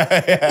everything like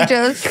He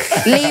does.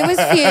 Lee was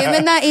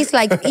fuming that. He's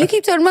like, you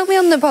keep talking about me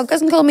on the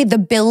podcast and call me the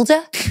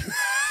builder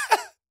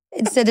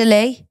instead of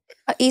Lee.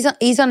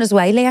 He's on his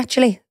way, Lee,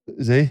 actually.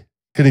 Is he?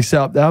 Can he set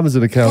up the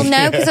Amazon account? Well,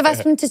 no, because I've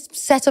asked him to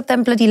set up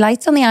them bloody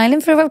lights on the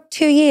island for about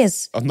 2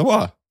 years. On the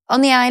what? On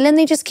the island,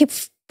 they just keep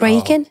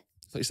breaking.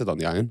 I thought you said on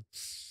the iron.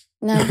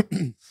 No.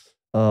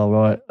 Oh,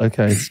 right.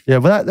 Okay. Yeah,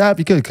 but that'd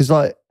be good because,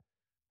 like,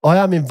 I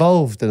am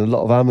involved in a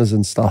lot of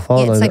Amazon stuff, Yeah,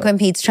 aren't I? it's like when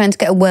Pete's trying to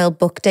get a World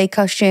Book Day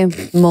costume,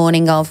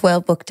 morning of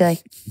World Book Day.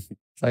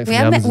 We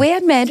had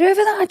murder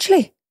over that,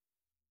 actually.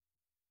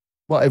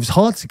 Well, it was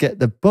hard to get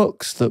the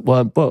books that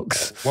weren't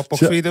books. What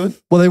books were you doing?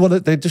 Well,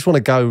 they just want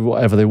to go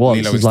whatever they want.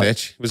 Lilo So and it's like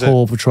Stitch, was it?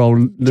 Paw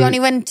Patrol. Johnny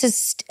went to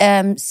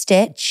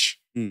Stitch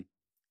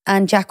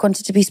and Jack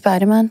wanted to be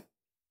Spider-Man.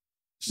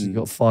 So you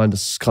got to find a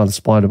kind of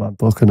Spider-Man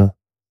book and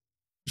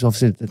which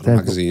obviously they're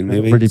magazine, not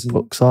maybe. really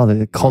books, are they?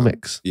 They're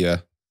comics Yeah.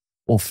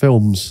 or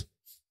films.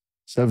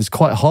 So it was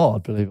quite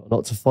hard, believe it or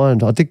not, to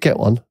find. I did get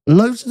one.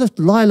 Loads of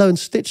the Lilo and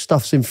Stitch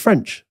stuff's in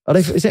French.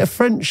 Is it a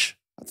French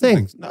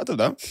thing? No, I don't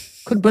know.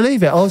 Couldn't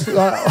believe it. I was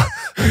like,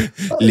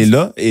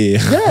 Lilo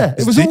et yeah,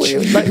 it was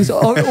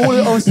all.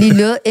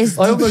 Lilo is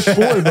I almost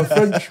bought him a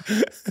French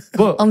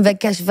book. on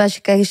vacation.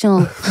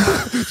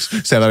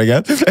 Say that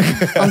again.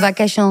 On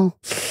vacation.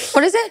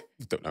 What is it?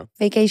 Don't know.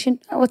 Vacation.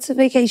 What's a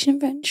vacation in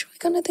French? Why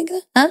can't I think of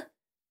that? Huh?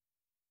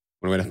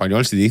 Bueno, en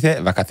español se dice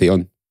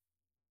vacación.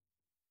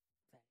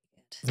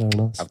 Very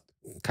nice.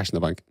 Cash in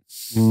the bank.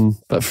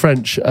 But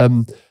French,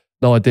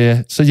 no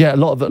idea. So yeah, a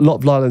lot of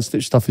Lilo and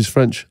Stitch stuff is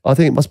French. I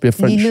think it must be a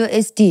French. Lilo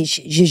et Stitch.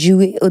 Je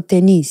jouais au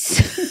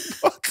tennis.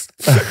 What?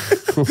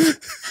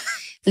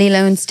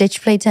 Lilo and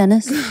Stitch play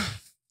tennis.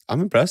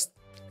 I'm impressed.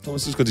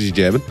 Almost as good as your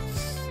German.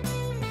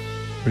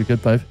 Pretty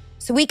good, babe.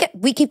 So we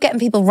keep getting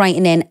people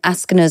writing in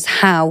asking us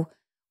how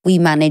we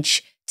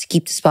manage to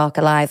keep the spark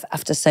alive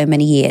after so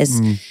many years,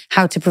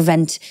 how to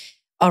prevent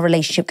our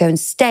relationship going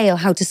stale,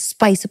 how to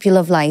spice up your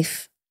love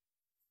life.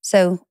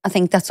 So I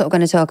think that's what we're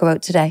going to talk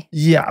about today.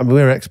 Yeah, I mean,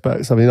 we're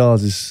experts. I mean,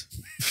 ours is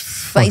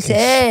Spicy.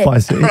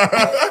 Spicy.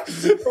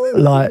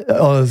 Like,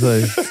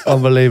 honestly,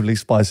 unbelievably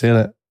spicy,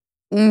 isn't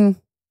it?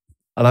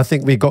 And I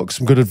think we got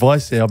some good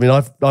advice here. I mean,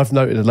 I've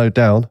noted a load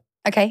down.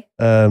 Okay.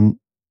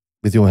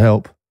 With your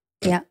help.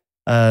 Yeah.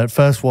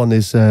 First one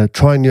is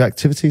trying new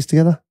activities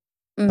together,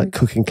 like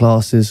cooking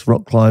classes,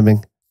 rock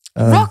climbing.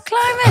 Rock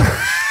climbing?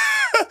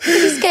 Are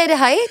you scared of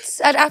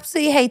heights? I'd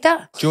absolutely hate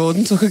that.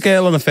 Jordan took a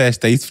girl on a first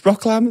date for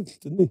rock climbing,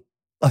 didn't he?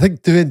 I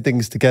think doing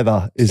things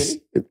together is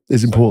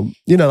important.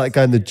 You know, like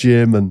going to the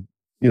gym and,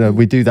 you know,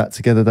 we do that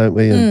together, don't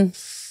we? And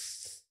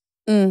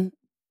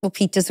Well,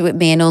 Pete does it with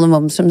me and all the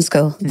mums from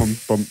school.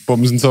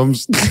 Bums and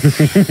tums.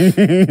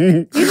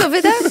 You love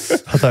it though?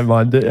 I don't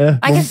mind it, yeah.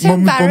 I get so Mums,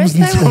 embarrassed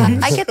bums and though.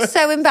 tums. I get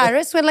so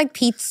embarrassed when like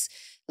Pete's,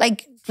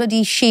 like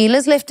bloody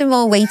Sheila's lifting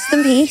more weights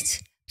than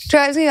Pete.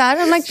 Drives me mad.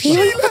 I'm like, Pete,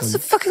 what's the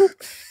fucking...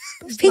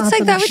 Pete's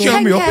like that with Show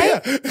me up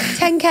 10K.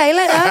 10K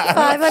like that,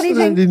 5 on anything.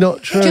 Absolutely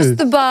not true. Just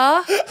the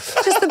bar.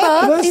 Just the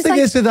bar. The worst He's thing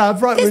like, is with that,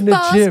 right, we're this in the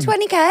bar's gym.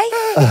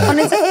 20K on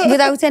it,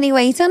 without any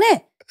weight on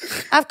it.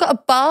 I've got a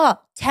bar,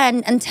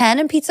 10 and 10,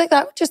 and Pete's like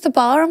that with just a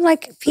bar. I'm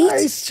like, Pete,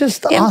 It's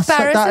just you're us.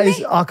 That embarrassing is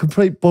me. our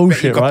complete You've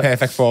bullshit, got right?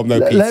 perfect form though,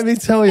 Pete. Let me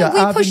tell you, We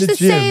Ab push in the the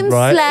same gym,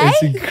 right? sleigh.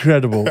 It's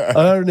incredible.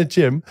 Her in the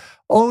gym.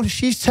 Oh,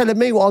 she's telling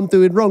me what I'm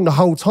doing wrong the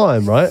whole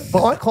time, right?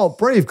 But I can't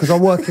breathe because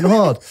I'm working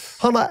hard.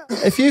 I'm like,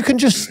 if you can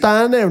just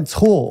stand there and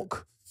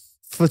talk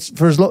for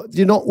as long,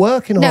 you're not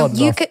working no, hard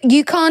enough.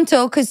 you can't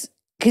talk because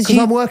Because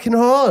I'm working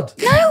hard.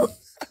 No,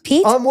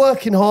 Pete. I'm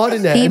working hard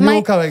in there, Pete and you're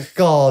might- going,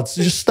 God,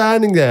 so just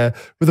standing there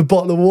with a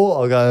bottle of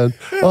water going,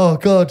 oh,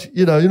 God,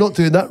 you know, you're not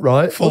doing that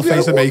right. Full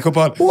face of makeup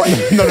on. What are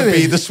you Not a doing?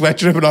 bead, the sweat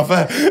dripping off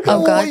her. Oh,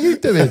 What God. are you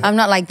doing? I'm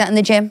not like that in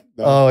the gym.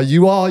 Oh,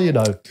 you are, you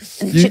know.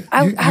 You've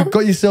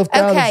got yourself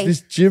down Okay. as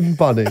this gym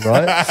bunny,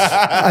 right?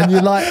 And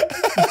you're like,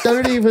 you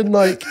don't even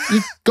like,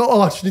 you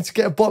need to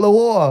get a bottle of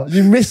water.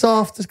 You miss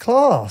after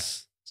class.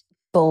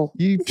 Bull.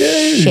 You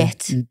do.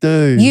 Shit. You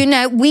do. You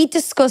know, we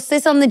discuss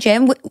this on the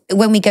gym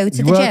when we go to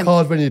You the work gym.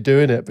 hard when you're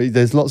doing it, but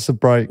there's lots of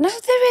breaks. No,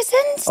 there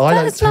isn't. I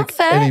don't That's not take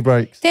fair. any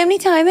breaks. The only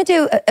time I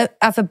do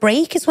have a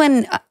break is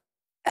when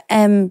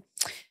I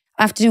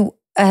have to do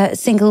a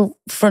single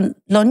front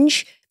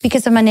lunge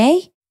because of my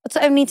knee. That's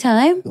the only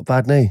time. Got a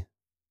bad knee.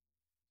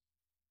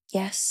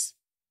 Yes.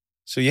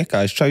 So yeah,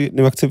 guys, try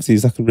new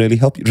activities that can really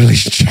help your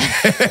relationship.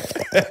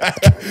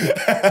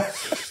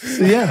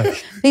 So yeah.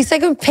 At least I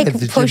can Get the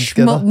gym push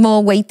together.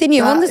 more weight than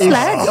you on the That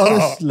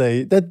is-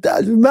 sled.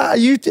 Honestly, Matt, are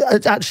you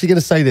actually going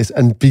to say this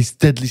and be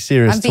deadly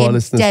serious I'm to our being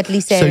listeners? deadly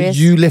serious.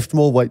 So you lift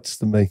more weights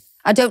than me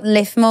I don't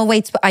lift more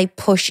weights, but I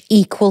push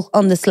equal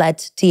on the sled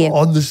to you,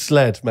 on the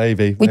sled,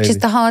 maybe. which is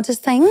the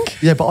hardest thing.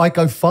 Yeah, but I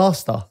go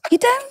faster. You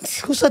don't.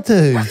 Of course I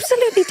do.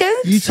 Absolutely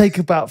don't. You take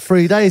about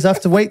 3 days. I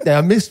have to wait there.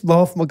 I missed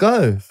half my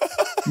go.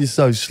 You're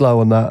so slow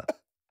on that.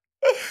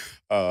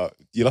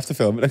 You'll have to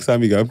film it next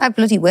time you go. I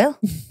bloody will.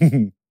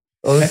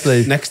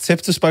 Honestly. Next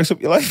tip to spice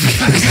up your life.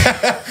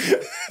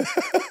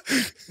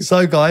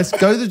 So guys,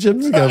 go to the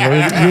gym together.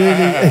 It really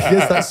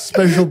gets that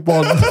special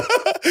bond.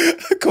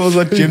 Come on,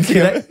 like gym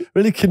together.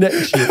 Really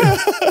connects you.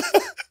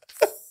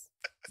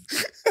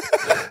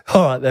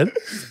 All right then.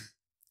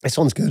 This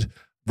one's good.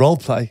 Role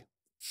play.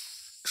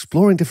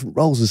 Exploring different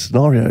roles and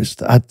scenarios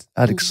to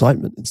add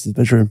excitement into the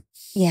bedroom.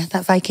 Yeah,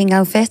 that Viking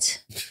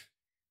outfit.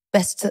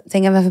 Best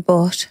thing I've ever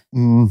bought.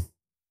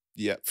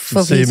 Yeah.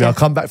 For See me. Peter. I'll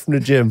come back from the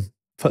gym.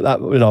 put that,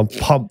 I'm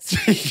pumped.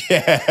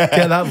 Yeah.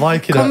 Get that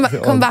Viking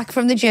outfit Come on. back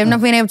from the gym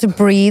not being able to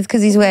breathe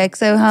because he's worked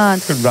so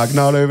hard.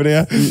 Ragnar over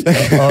there.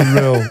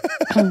 Unreal.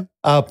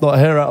 Not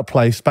hair out of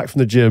place, back from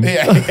the gym.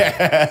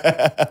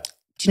 Yeah.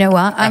 Do you know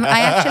what? I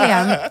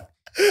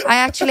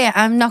actually am.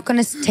 I'm not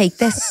going to take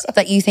this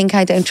that you think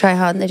I don't try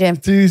hard in the gym.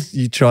 Dude,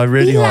 you try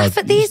really We hard. laugh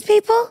at these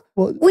people.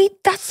 What?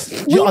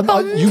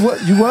 Bond. You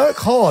work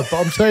hard, but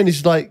I'm saying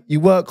it's like you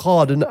work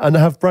hard and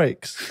have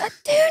breaks. I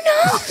do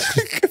not.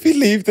 Can we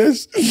leave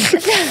this?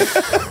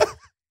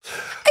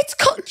 It's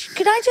called.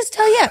 Can I just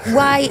tell you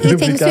why he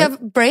thinks we have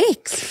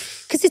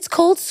breaks? Because it's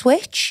called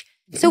switch.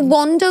 So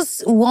one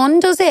does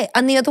it,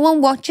 and the other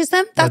one watches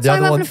them. That's why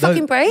I'm having a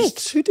fucking break.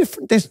 It's two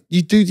different.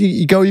 You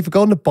either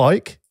go on the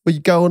bike or you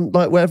go on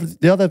like wherever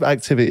the other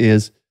activity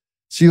is.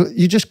 So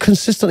you just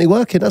consistently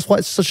working. That's why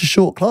it's such a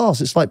short class.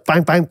 It's like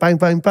bang, bang, bang,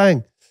 bang,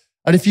 bang.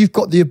 And if you've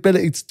got the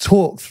ability to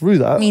talk through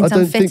that, Means I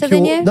don't I'm fitter think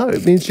than you're. you? No,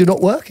 it means you're not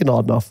working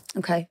hard enough,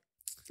 Okay.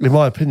 in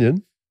my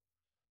opinion.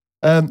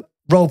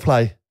 Role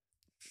play.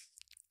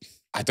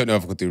 I don't know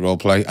if I could do role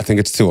play. I think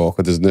it's too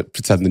awkward, isn't it?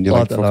 Pretending you're I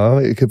like, don't know.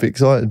 It could be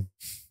exciting.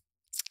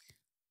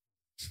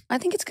 I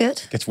think it's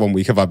good. gets 1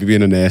 week of Abbey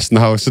being a nurse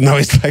now. So now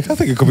it's like, I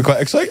think it could be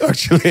quite exciting,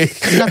 actually.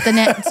 It's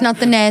not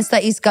the nurse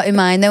that he's got in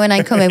mind though. When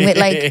I come in with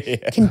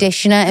like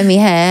conditioner in my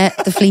hair,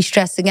 the fleece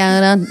dresser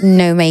going on,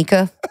 no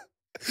makeup.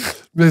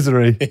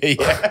 Misery.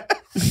 Yeah.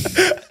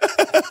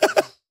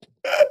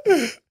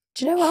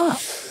 Do you know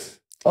what?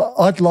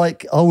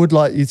 I would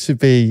like you to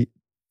be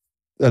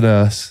a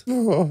nurse.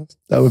 That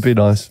would be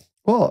nice.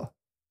 What?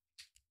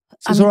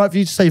 So it's all right for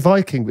you to say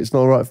Viking, but it's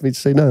not all right for me to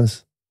say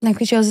nurse. No,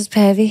 because yours is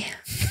pervy.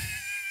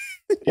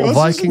 Well,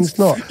 Viking's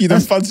not. You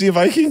don't fancy a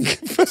Viking?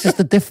 It's just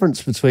the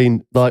difference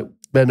between like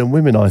men and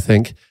women, I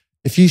think.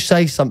 If you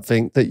say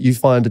something that you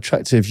find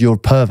attractive, you're a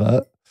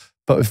pervert.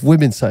 But if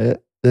women say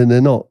it, then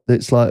they're not.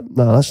 It's like,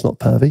 no, that's not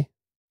pervy.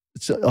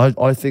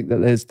 I think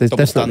that there's Double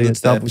definitely a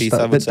standards there, double Pete, I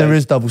standard. would say. There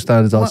is double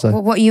standards, I'll say.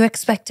 What are you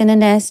expecting a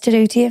nurse to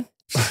do to you?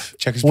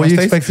 Check his What are you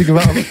prostate. expecting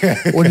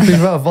about? What do you think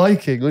about a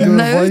Viking? What do you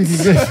want a Loads.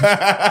 Viking?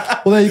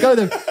 Well, there you go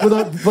then.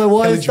 Well,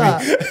 why is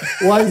that?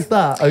 Why is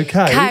that?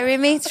 Okay. Carry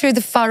me through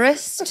the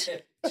forest.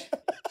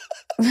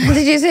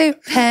 Did you say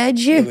purge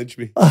you? Pillage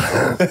me.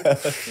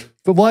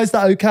 But why is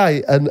that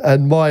okay?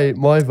 And my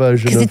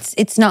version of Because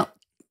it's not.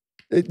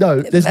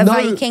 no, there's A no.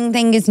 Viking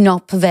thing is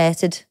not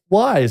perverted.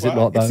 Why is it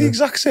not though? It's the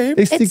exact same.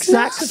 It's the It's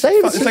exact not.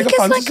 same. It's like a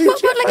Because fantasy.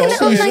 what, like a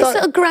little It's nice like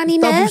little granny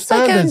double nurse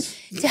like standards.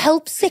 to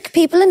help sick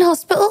people in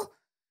hospital.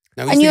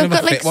 No, he's And you've thinking of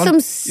a got like fit one. some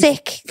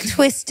sick,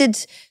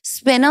 twisted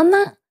spin on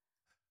that.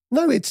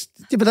 No, but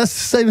that's the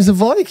same as a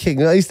Viking.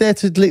 He's there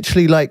to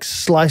literally like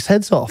slice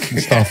heads off and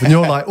stuff, and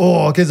you're like,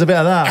 oh, gives a bit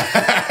of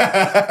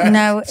that.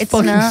 No, it's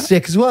Fucking not.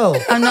 sick as well.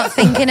 I'm not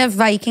thinking of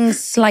Vikings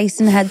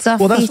slicing heads off.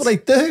 Well, that's Pete. what they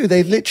do.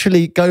 They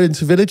literally go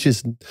into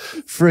villages and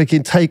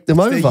freaking take them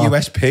The over.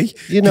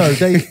 USP. You know,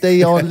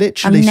 they are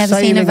literally I've never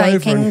seen a sailing over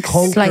Viking and slice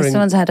conquering.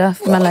 someone's head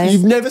off in my life.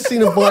 You've never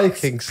seen a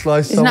Viking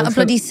slice He's not someone's a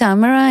bloody head.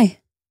 samurai.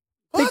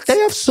 They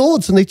have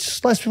swords and they just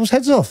slice people's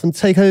heads off and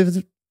take over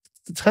the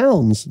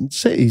towns and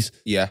cities.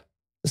 Yeah.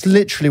 That's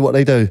literally what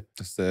they do.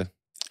 That's the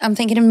I'm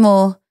thinking of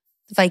more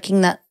the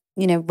Viking that,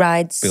 you know,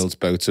 rides builds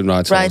boats and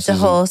rides a horses.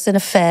 horse in a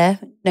fair,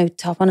 no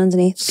top on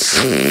underneath.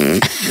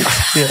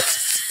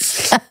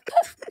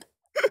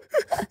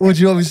 What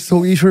do you want me to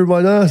talk you through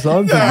my nurse?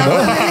 I'm thinking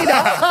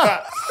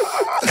that.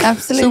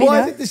 Absolutely So why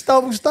not. is it this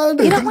double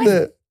standard, You know isn't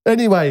it?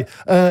 Anyway,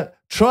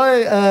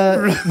 try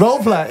role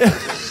play.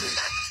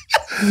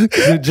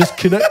 'Cause it just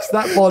connects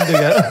that bond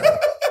again.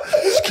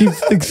 Just keeps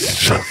things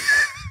strong.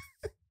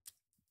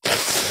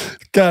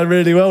 Going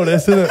really well,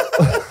 this, isn't it?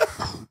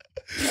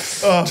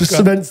 Just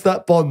cements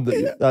that bond,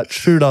 that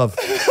true love.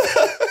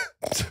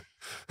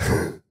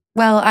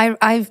 Well,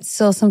 I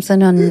saw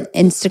something on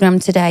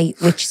Instagram today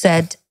which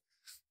said,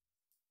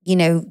 you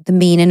know, the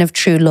meaning of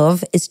true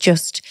love is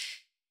just,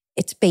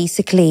 it's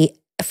basically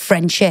a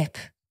friendship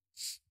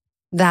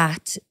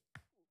that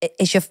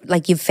is your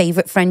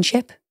favorite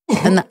friendship.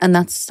 And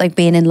that's like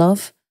being in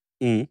love.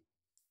 Mm.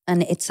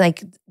 And it's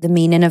like the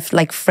meaning of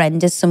like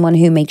friend is someone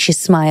who makes you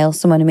smile,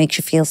 someone who makes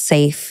you feel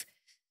safe,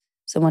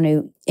 someone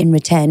who in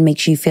return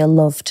makes you feel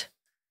loved.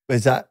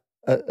 Is that,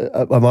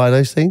 am I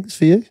those things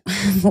for you?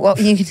 What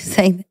were you going to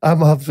say? I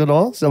was going to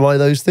ask, am I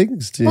those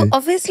things to you? Well,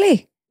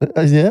 obviously.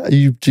 Yeah,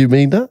 do you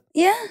mean that?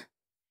 Yeah.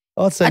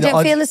 I'd say I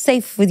don't feel as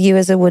safe with you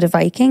as I would a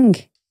Viking.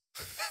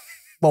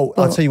 Well,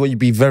 I'll tell you what, you'd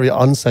be very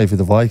unsafe with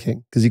a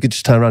Viking because you could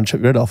just turn around and chop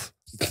your head off.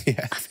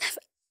 Yeah.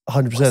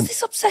 100%. What's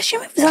this obsession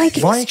with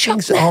Vikings?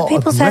 Vikings Chopping are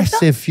people's heads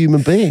off? aggressive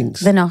human beings.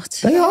 They're not.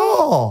 They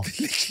are.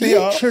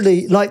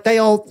 Literally, like they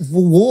are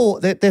war.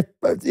 They're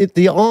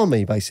the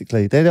army,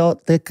 basically. They're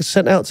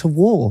sent out to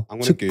war I'm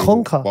to going to Google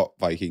conquer. what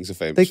Vikings are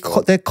famous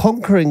for. They're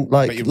conquering But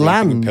like your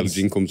raping and lands.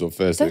 pillaging comes up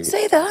first. Don't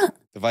say that.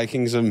 The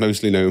Vikings are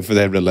mostly known for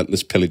their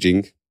relentless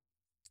pillaging.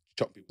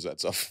 Chop people's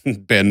heads off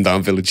and burn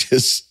down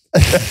villages.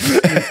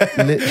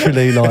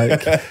 Literally,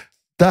 like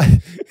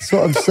that's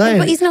what I'm saying.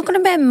 But he's not going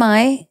to burn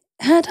my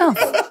head off?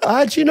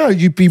 How do you know?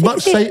 You'd be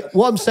much safe.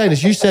 What I'm saying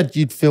is, you said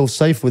you'd feel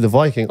safe with a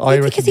Viking. I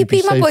reckon Because he'd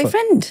be my safer.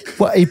 boyfriend.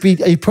 Well,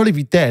 he'd probably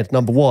be dead.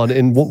 Number one,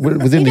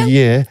 within a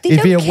year, They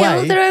he'd be don't away.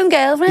 kill their own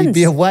girlfriends. He'd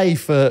be away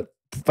for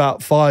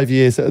about 5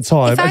 years at a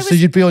time, If I and so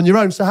was- you'd be on your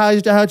own. So how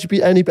would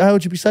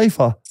you be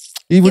safer?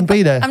 You wouldn't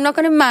be there. I'm not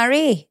going to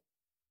marry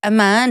a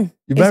man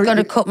who's going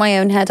to cut my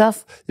own head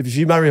off. If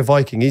you marry a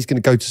Viking, he's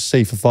going to go to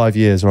sea for 5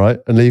 years, right,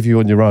 and leave you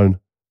on your own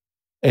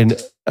in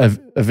a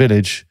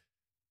village.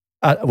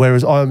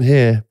 Whereas I'm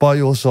here by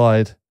your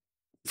side,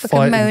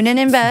 Fucking moaning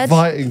in bed.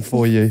 fighting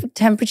for you.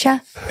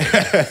 Temperature. In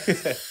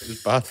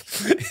his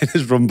bath. In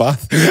his rum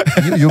bath.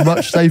 You're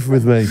much safer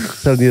with me. I'm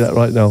telling you that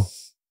right now.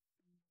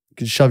 You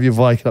can shove your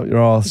Viking up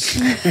your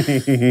ass.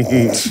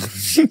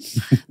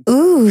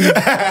 Ooh.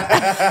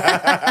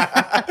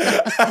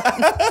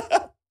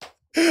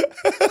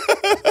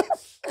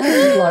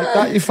 Like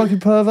that, you fucking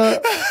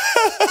pervert.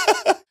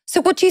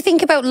 So what do you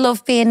think about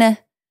love being a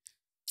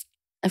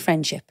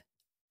friendship?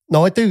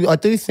 No, I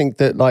do think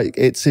that like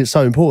it's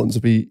so important to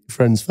be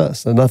friends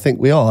first, and I think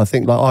we are. I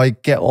think like I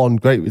get on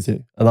great with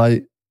you,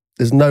 and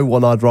there's no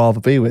one I'd rather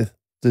be with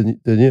than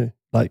you.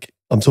 Like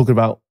I'm talking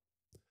about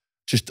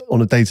just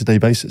on a day-to-day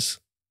basis.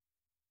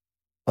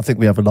 I think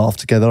we have a laugh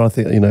together. I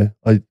think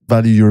I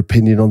value your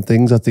opinion on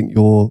things. I think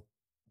you're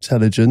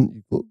intelligent.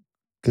 You've got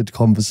good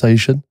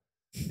conversation.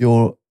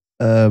 You're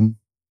Good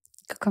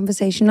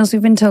conversationals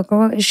we've been talking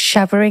about is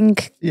shabbering.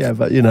 yeah,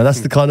 but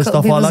that's the kind of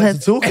stuff I like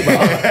to talk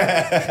about.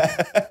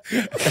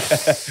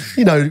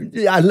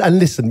 And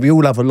listen, we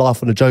all have a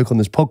laugh and a joke on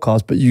this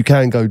podcast, but you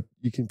can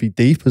be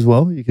deep as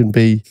well. You can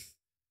be,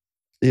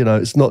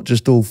 it's not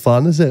just all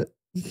fun, is it?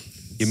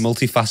 You're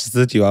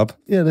multifaceted, you Ab.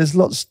 Yeah, there's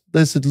lots of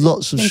Been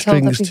told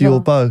strings that to your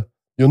before. bow.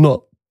 You're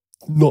not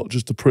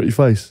just a pretty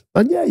face.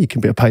 And yeah, you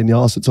can be a pain in the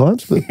arse at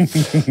times, but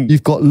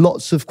you've got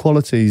lots of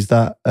qualities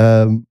that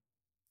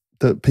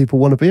that people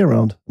want to be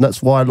around. And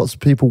that's why lots of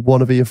people want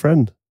to be your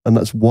friend. And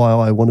that's why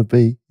I want to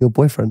be your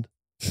boyfriend.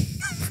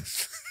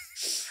 Thanks,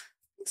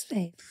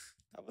 babe.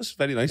 That was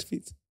very nice,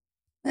 Pete.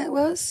 That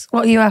was.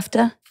 What are you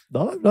after?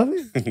 No,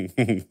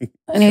 nothing.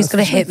 I know he's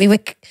going to hit me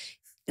with...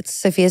 It's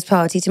Sophia's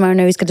party tomorrow. I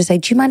know he's going to say,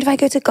 do you mind if I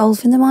go to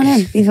golf in the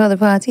morning before the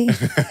party?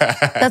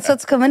 That's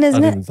what's coming, I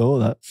isn't hadn't it? even thought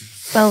of that.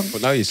 Well,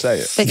 But now you say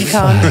it. but you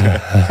can't. You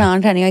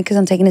can't anyway because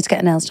I'm taking it to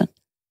get nails done.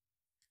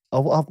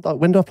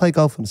 When do I play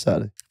golf on a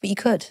Saturday? But you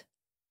could.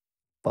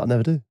 But I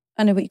never do.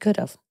 I know, but you could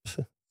have.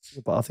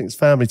 But I think it's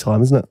family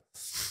time, isn't it?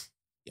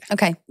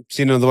 Okay.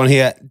 Seen another one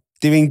here.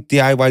 Doing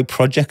DIY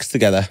projects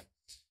together.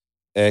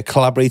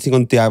 Collaborating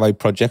on DIY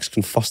projects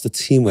can foster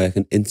teamwork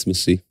and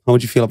intimacy. How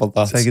would you feel about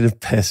that? Taking a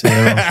piss here.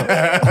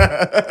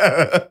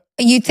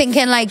 Are you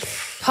thinking like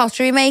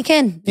pottery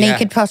making? Yeah.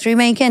 Naked pottery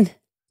making?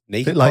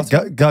 Naked like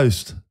pottery?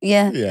 Ghost.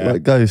 Yeah. Yeah.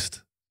 Like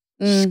Ghost.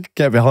 Mm. Just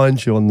get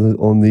behind you on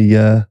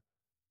the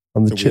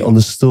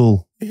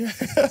stool.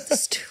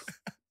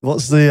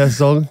 What's the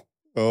song?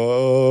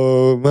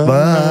 Oh, my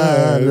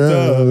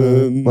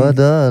darling, my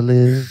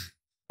darling,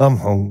 I'm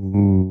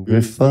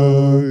hungry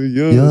for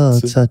your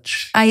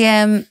touch.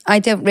 I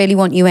don't really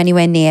want you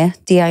anywhere near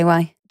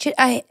DIY.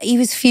 He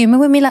was fuming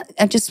with me.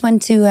 I just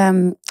went to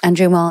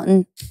Andrew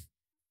Martin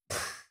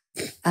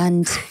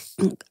and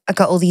I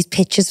got all these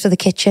pictures for the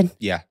kitchen.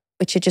 Yeah.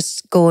 Which are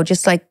just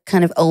gorgeous, like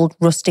kind of old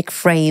rustic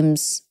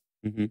frames.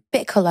 Mm-hmm.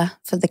 Bit of colour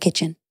for the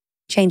kitchen.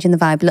 Changing the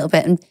vibe a little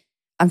bit. And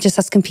I'm just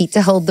asking Pete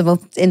to hold them up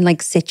in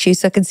like situ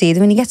so I can see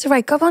them. And he gets a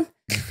right gob on.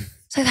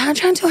 It's like, I'm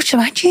trying to touch them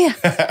at you.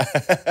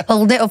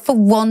 Hold it up for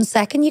 1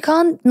 second. You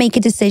can't make a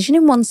decision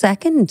in 1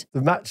 second.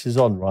 The match is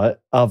on, right?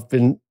 I've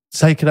been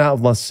taken out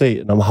of my seat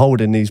and I'm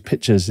holding these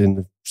pictures in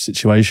the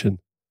situation.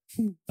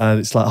 And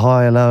it's like,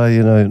 hi, hello,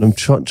 and I'm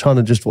trying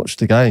to just watch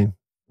the game.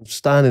 I'm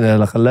standing there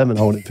like a lemon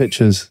holding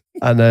pictures.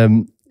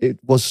 And it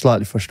was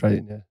slightly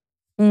frustrating, yeah.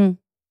 Mm.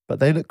 But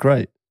they look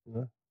great.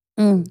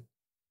 Mm.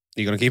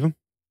 You going to keep them?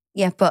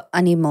 Yeah, but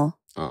I need more.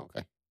 Oh,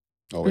 okay.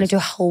 I'm going to do a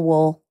whole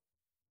wall.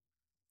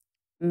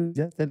 Mm.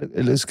 Yeah,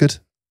 it looks good.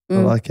 I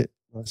Mm. like it.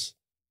 Nice.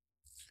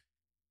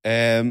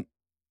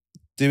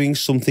 Doing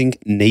something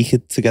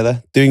naked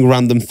together. Doing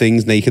random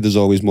things naked is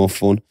always more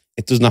fun.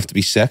 It doesn't have to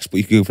be sex, but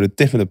you can go for a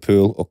dip in a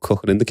pool or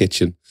cooking in the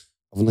kitchen.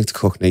 I wouldn't like to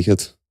cook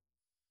naked.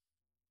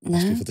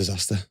 Must be No. for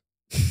disaster.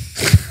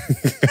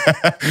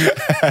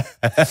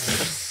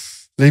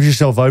 Leave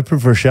yourself open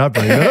for a shabba,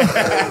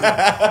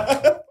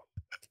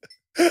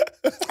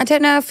 I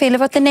don't know how I feel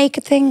about the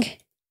naked thing.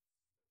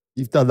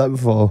 You've done that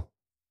before.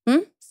 Hmm?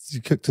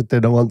 You cooked a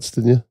dinner once,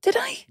 didn't you? Did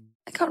I?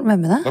 I can't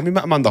remember that. When we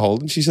met Amanda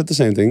Holden, she said the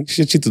same thing.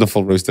 She did a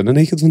full roast dinner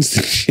naked once,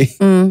 didn't she?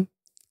 Mm.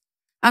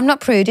 I'm not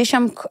prudish.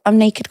 I'm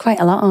naked quite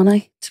a lot, aren't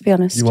I? To be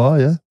honest. You are,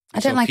 yeah. I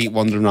don't So like keep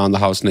wandering around the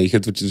house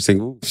naked, which you just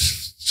think, ooh,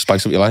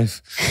 spice up your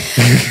life.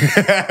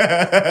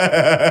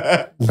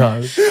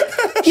 No.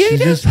 She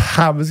just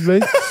hammers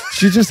me.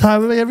 She just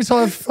hammers me every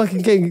time I'm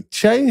fucking getting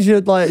changed.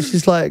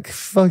 She's like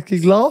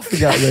fucking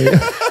laughing at me.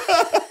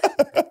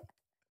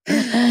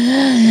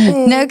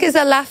 No, because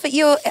I laugh at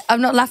your.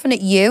 I'm not laughing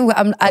at you.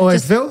 It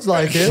feels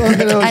like it.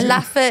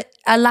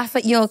 I laugh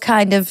at your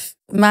kind of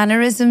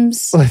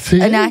mannerisms Do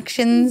you? and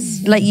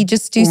actions. Like you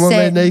just do What about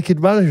certain naked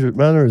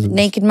mannerisms?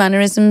 naked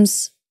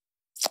mannerisms.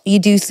 You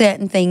do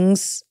certain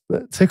things.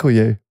 That tickle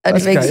you. And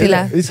That's it makes okay, you isn't it?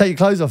 laugh. You take your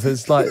clothes off,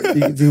 it's like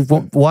your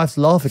wife's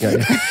laughing at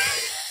you.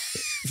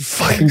 It's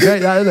fucking great,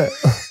 that, isn't it?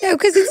 No,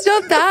 because it's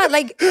not that.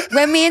 Like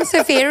when me and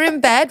Sophia are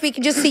in bed, we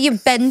can just see you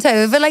bent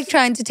over, like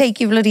trying to take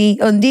your bloody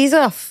undies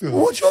off.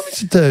 What do you want me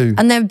to do?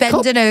 And then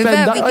bending Can't over,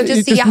 bend we that- can you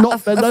just see just a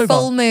not bend over.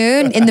 full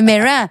moon in the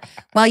mirror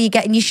while you're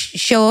getting your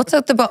shorts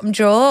out the bottom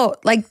drawer.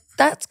 Like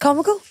that's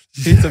comical.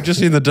 Pete, I've just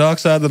seen the dark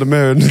side of the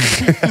moon.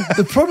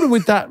 The problem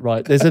with that,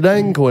 right, there's an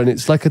angle and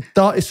it's like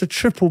it's a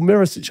triple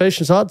mirror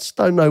situation. So I just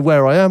don't know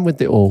where I am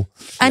with it all.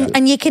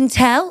 And you can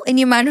tell in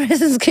your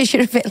mannerisms because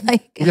you're a bit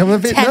like Yeah, I'm a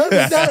bit tense.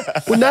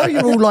 nervous. Well, now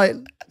you're all like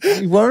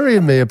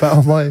worrying me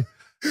about my,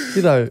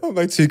 you know.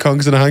 My 2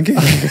 congs and a hanky.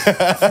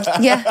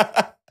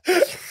 Yeah,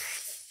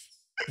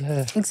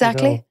 Yeah,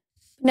 exactly.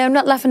 No, I'm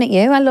not laughing at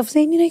you. I love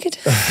seeing you naked.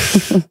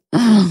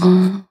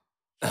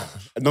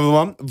 Another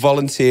one,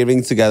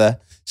 volunteering together.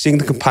 Seeing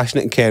the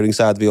compassionate and caring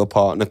side of your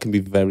partner can be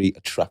very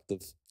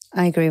attractive.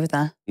 I agree with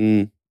that.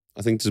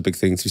 I think there's a big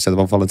thing to be said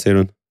about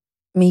volunteering.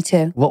 Me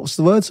too. What was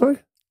the word, sorry?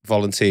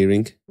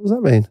 Volunteering. What does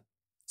that mean?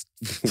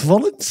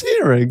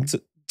 Volunteering?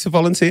 To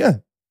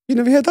volunteer. You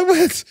never heard that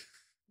word?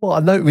 Well, I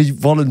know we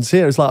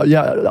volunteer. It's like,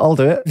 yeah, I'll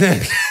do it.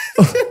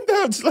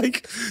 No, it's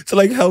like to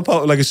like help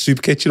out with like a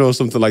soup kitchen or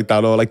something like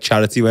that, or like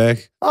charity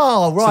work.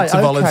 Oh, right. To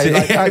okay. volunteer.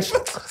 Like, I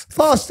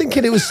was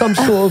thinking it was some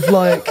sort of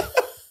like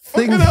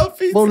thing, can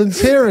help you.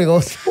 volunteering or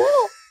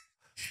what?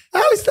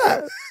 How is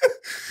that?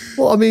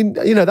 Well, I mean,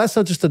 you know, that's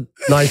not just a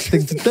nice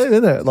thing to do,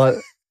 isn't it? Like,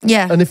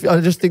 Yeah. and if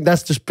I just think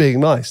that's just being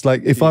nice.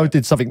 Like, if I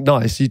did something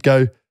nice, you'd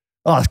go,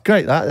 "Oh, that's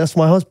great. That's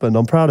my husband.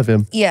 I'm proud of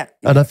him." Yeah.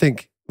 And I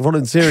think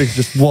volunteering is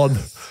just one.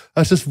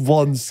 That's just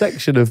one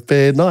section of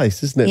being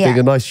nice, isn't it? Yeah. Being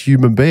a nice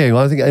human being.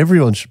 I think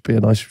everyone should be a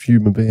nice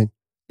human being.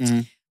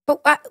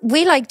 But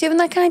we like doing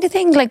that kind of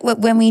thing, like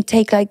when we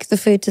take like the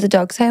food to the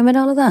dogs home and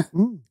all of that.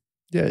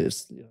 Yeah,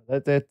 it's, you know,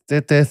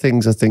 they're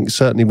things, I think,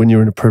 certainly when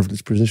you're in a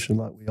privileged position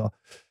like we are,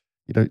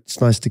 you know,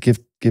 it's nice to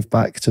give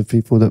back to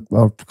people that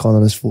are kind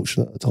of less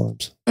fortunate at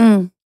times.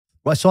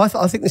 Right, so I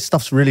think this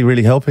stuff's really,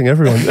 really helping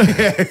everyone.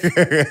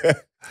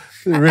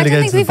 I don't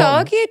think we've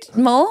argued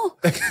more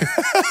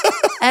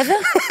ever.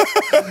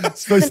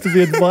 It's supposed to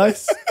be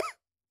advice.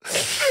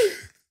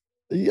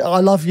 Yeah, I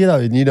love you,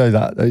 and you know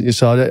that. Don't you?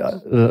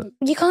 So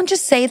You can't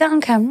just say that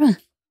on camera.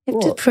 You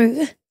have to What? prove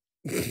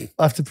it.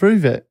 I have to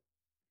prove it.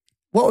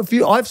 What have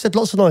you? I've said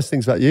lots of nice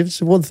things about you.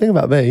 It's one thing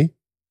about me.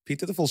 Pete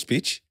did the full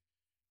speech.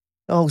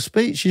 Oh,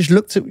 speech. You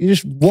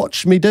just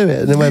watched me do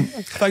it and then went,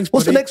 Thanks,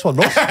 "What's the buddy." next one,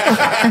 Ross?"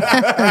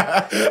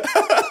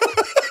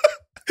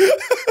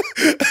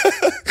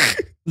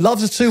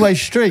 Love's a two-way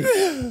street.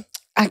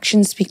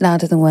 Actions speak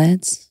louder than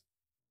words.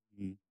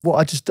 Well,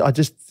 I just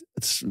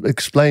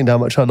explained how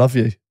much I love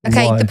you. and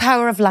Okay, why. the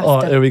power of laughter.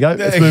 All right, here we go.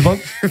 Let's move on.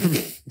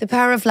 The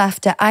power of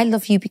laughter. I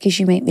love you because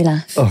you make me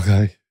laugh.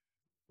 Okay.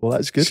 Well,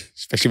 that's good.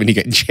 Especially when you're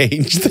getting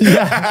changed.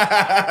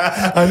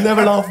 Yeah. I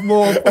never laugh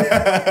more.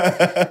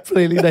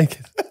 Completely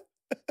naked.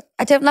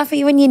 I don't laugh at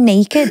you when you're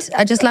naked.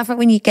 I just laugh at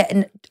when you're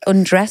getting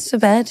undressed for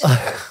bed.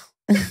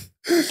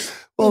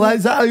 Well,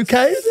 is that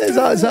okay? Is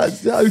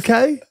that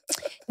okay?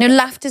 No,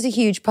 laughter's a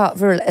huge part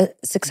of a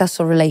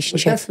successful It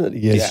relationship. definitely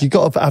is. Yeah. You've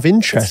got to have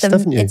interest,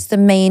 haven't you? It's the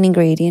main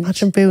ingredient.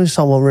 Imagine being with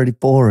someone really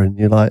boring.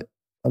 You're like,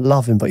 I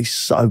love him, but he's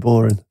so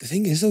boring. The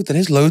thing is, though, there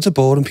is loads of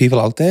boring people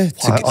out there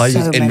So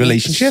in many.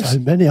 relationships. So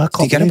many. I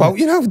can't You get believe about, it.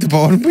 you know, the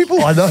boring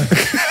people. I know.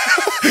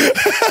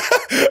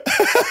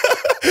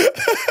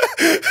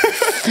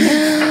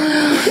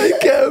 They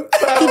get 'em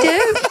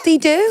back. They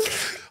do.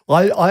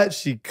 I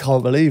actually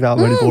can't believe how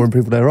many boring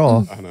people there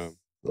are. I know.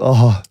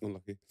 Oh,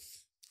 Unlucky.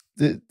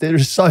 there are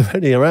so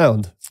many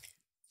around.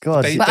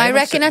 God. They- But I have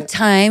reckon said-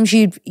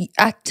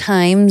 at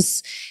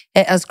times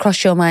it has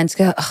crossed your mind to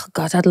go, oh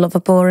God, I'd love a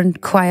boring,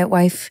 quiet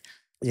wife.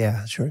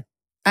 Yeah, true.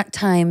 At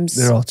times.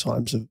 There are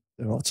times.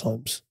 There are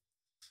times.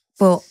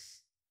 But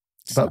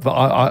But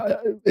I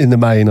in the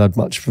main, I'd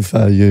much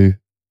prefer you,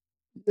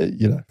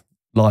 you know,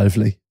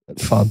 lively and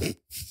fun.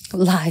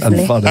 lively.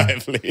 And funny.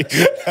 Lively.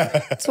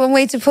 It's one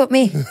way to put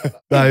me.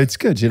 No, it's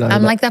good, you know.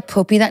 I'm like that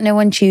puppy that no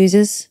one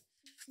chooses.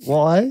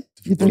 Why?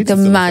 You Like the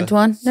mad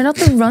one. They're not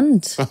the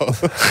runt.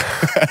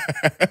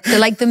 They're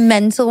like the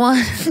mental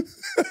one.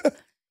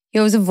 You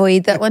always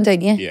avoid that one,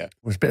 don't you? Yeah.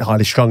 was a bit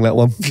highly strung, that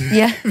one.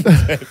 Yeah.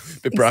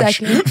 Bit brash.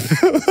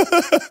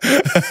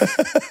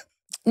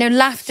 No,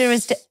 laughter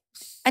is...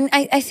 And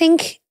I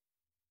think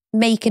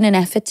making an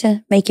effort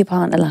to make your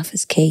partner laugh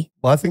is key.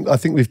 Well, I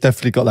think we've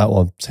definitely got that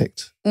one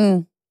ticked.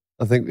 Mm.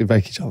 I think we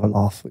make each other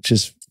laugh, which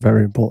is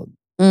very important.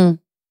 Mm.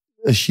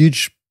 A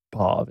huge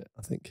part of it,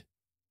 I think.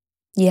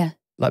 Yeah.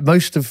 Like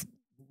most of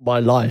my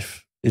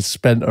life is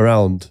spent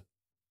around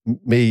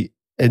me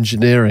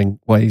engineering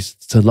ways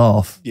to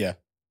laugh. Yeah.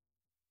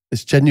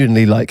 It's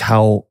genuinely like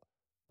how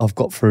I've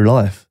got through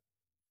life.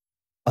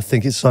 I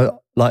think it's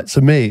so, like,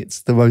 to me,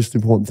 it's the most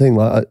important thing.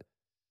 Like,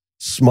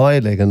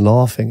 smiling and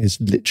laughing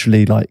is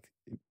literally like,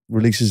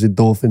 releases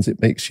endorphins.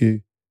 It makes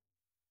you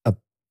a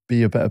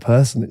be a better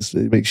person. It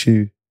makes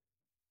you.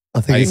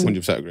 I think I it's,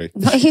 100% agree.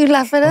 What are you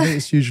laughing I at? think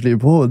it's hugely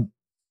important.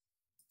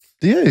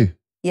 Do you?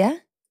 Yeah.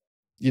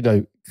 You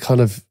know,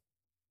 kind of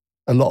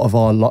a lot of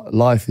our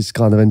life is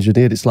kind of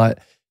engineered. It's like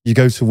you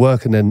go to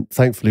work and then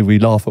thankfully we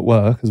laugh at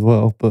work as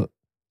well. But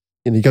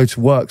you go to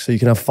work so you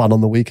can have fun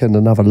on the weekend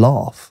and have a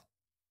laugh.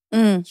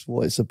 That's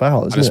what it's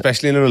about, isn't And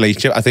especially in a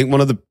relationship, I think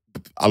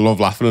I love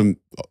laughing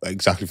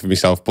exactly for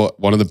myself, but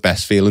one of the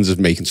best feelings is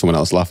making someone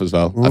else laugh as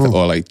well. I think,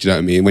 or like, do you know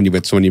what I mean? When you're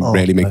with someone, you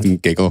really make them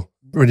giggle.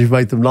 When you've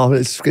made them laugh,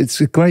 it's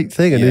a great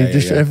thing, and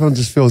everyone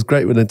just feels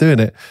great when they're doing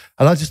it.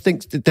 And I just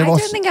think I don't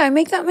think I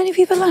make that many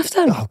people laugh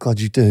though. Oh God,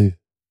 you do.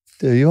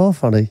 You are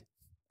funny.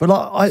 But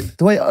like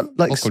the way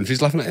Whole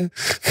country's laughing at you.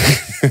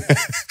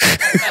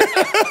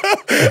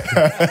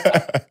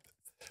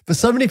 But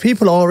so many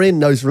people are in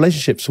those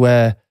relationships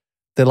where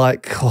they're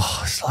like,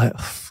 oh, it's like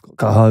I've got to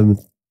go home.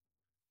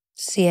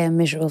 See a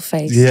miserable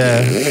face.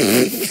 Yeah.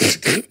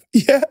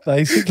 Yeah.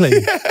 Basically.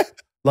 Yeah.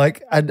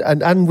 Like,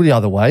 and the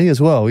other way as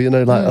well,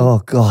 like,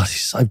 oh God,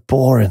 he's so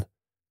boring.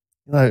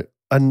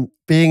 And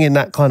being in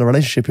that kind of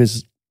relationship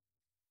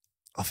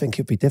I think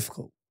it'd be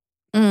difficult.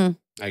 I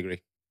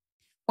agree.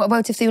 What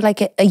about if they were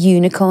like a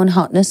unicorn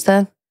hotness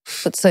though,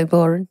 but so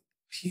boring?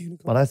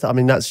 Well,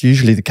 that's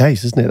usually the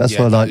case, isn't it? That's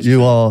why like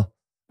you are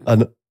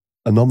an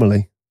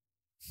anomaly.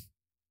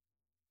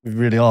 You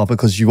really are,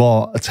 because you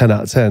are a 10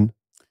 out of 10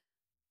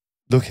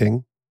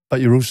 looking,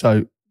 but you're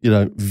also,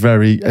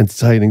 very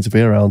entertaining to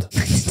be around.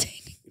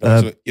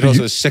 You're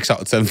also a 6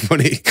 out of 10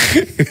 funny.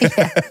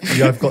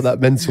 You have got that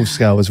mental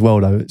scale as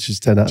well, though, which is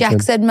 10 out of 10.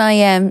 Jack said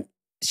my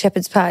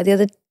shepherd's pie the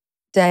other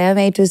day I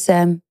made was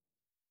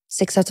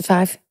 6 out of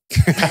 5.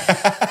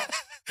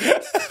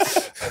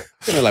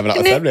 11 out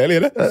of 10, really,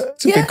 isn't it?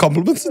 It's a big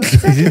compliment.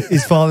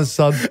 His father's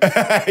son.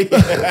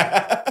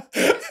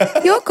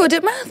 You're good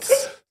at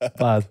maths.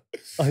 Bad.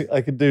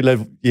 I can do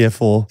level year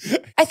 4.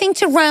 I think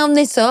to round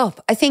this up,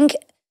 I think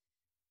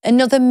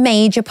another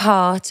major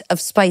part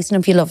of spicing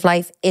up your love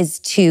life is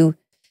to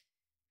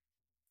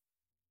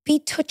be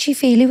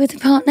touchy-feely with your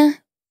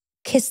partner.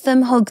 Kiss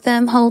them, hug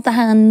them, hold their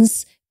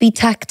hands, be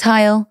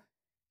tactile.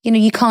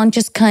 You can't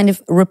just kind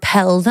of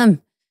repel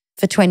them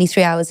for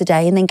 23 hours a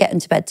day and then get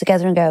into bed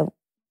together and go,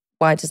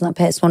 why doesn't that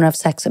person want to have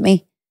sex with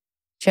me?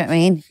 Do you know what I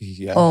mean?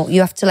 Yeah. Or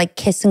you have to like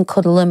kiss and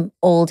cuddle them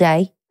all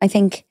day, I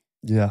think.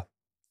 Yeah.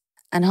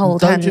 And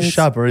hold hands. Don't just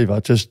shabba either.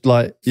 Just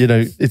like,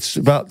 it's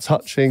about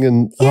touching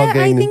and hugging.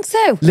 Yeah, I think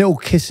so. Little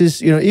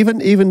kisses.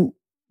 Even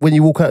when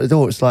you walk out the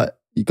door, it's like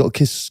you got to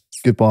kiss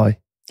goodbye.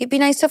 It'd be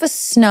nice to have a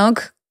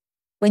snog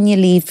when you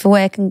leave for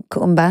work and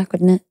come back,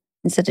 wouldn't it?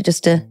 Instead of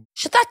just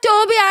shut that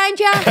door behind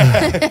you.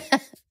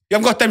 You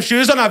haven't got them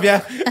shoes on, have you?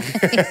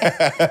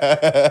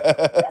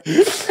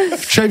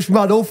 Shapes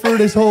mud all through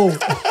this hall.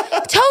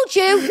 Told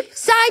you,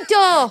 side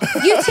door,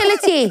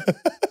 utility.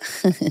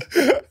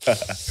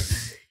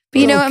 But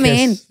you know what I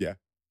mean? Yeah.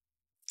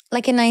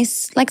 Like the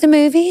movies. Like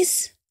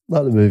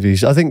the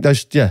movies. I think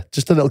those,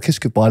 just a little kiss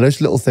goodbye. Those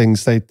little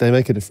things, they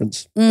make a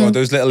difference. Or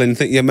those little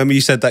things. Yeah, remember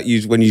you said that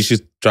when you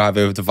should drive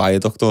over the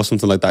viaduct or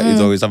something like that, you'd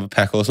always have a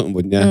peck or something,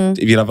 wouldn't you?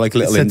 If you'd have like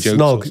little in-jokes.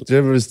 Snog. Do you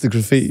remember it was the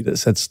graffiti that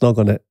said snog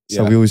on it?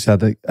 So we always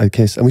had a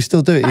kiss. And we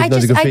still do it, even though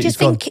the graffiti's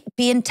gone. I just think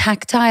being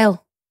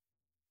tactile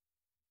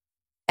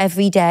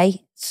every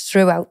day,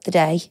 throughout the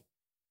day,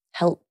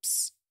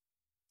 helps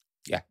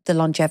the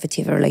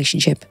longevity of a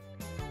relationship.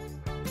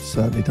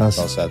 Certainly does.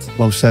 Well said.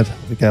 Well said,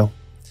 Miguel.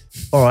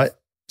 All right.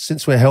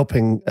 Since we're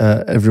helping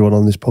everyone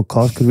on this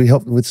podcast, could we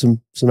help them with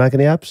some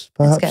agony abs,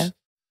 perhaps? Let's go.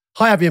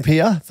 Hi, Abbey and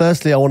Peter.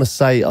 Firstly, I want to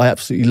say I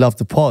absolutely love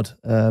the pod.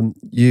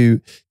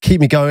 You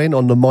keep me going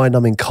on the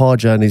mind-numbing car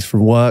journeys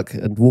from work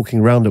and walking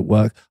around at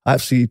work. I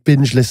absolutely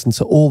binge listened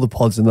to all the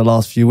pods in the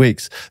last few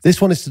weeks. This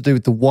one is to do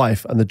with the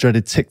wife and the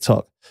dreaded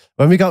TikTok.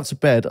 When we go up to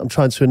bed, I'm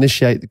trying to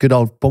initiate the good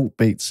old bonk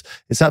beats.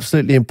 It's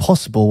absolutely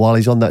impossible while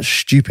he's on that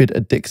stupid,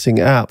 addicting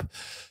app.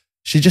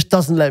 She just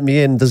doesn't let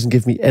me in, doesn't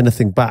give me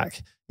anything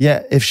back.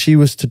 Yet, if she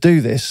was to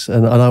do this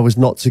and I was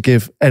not to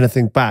give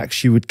anything back,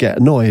 she would get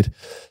annoyed.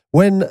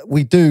 When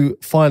we do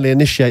finally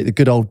initiate the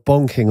good old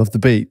bonking of the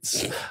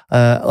beats,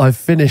 I've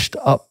finished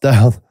up,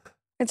 down.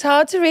 It's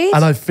hard to read.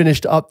 And I've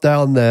finished up,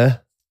 down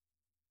there.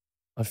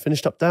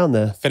 Finished up down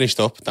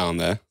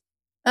there.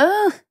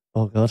 Oh.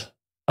 Oh, God.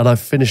 And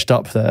I've finished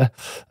up there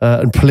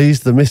and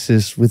pleased the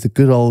missus with the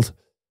good old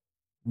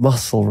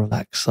muscle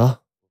relaxer.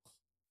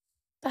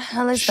 The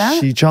hell is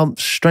that? She jumped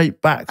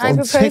straight back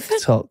on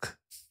TikTok.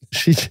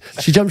 She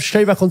jumped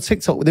straight back on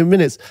TikTok within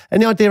minutes.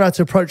 Any idea how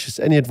to approach this?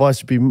 Any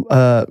advice would be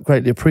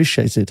greatly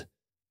appreciated.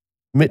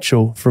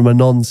 Mitchell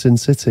from Sin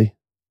City.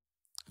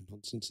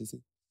 Sin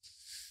City.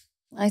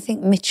 I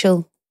think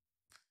Mitchell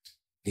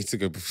needs to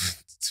go to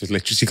his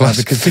literacy class.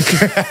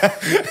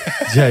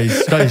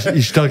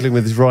 He's struggling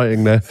with his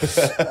writing there.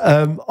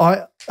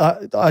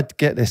 I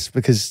get this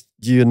because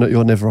you're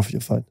never off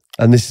your phone,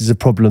 and this is a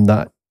problem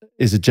that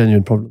is a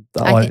genuine problem.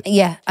 I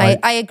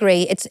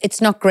agree. It's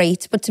not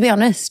great, but to be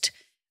honest,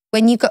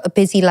 when you've got a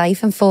busy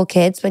life and 4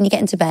 kids, when you get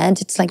into bed,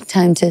 it's like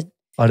time to.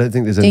 I don't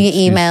think there's do any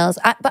your excuse. emails.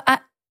 I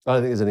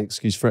don't think there's any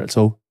excuse for it at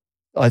all.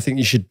 I think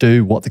you should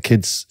do what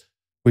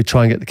we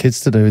try and get the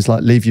kids to do is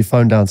like leave your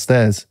phone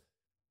downstairs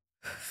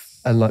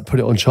and like put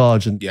it on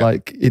charge. And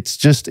like,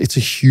 it's a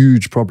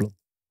huge problem.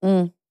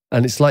 And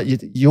it's like,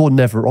 you're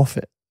never off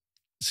it.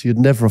 So you're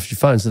never off your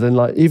phone. So then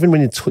like, even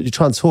when you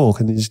try and talk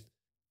and you just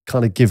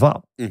kind of give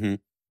up, you're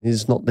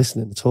just not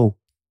listening at all.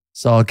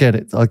 So I get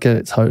it. I get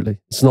it totally.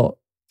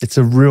 It's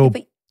a real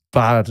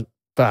bad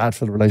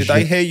for the relationship.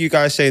 Did I hear you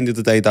guys saying the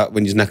other day that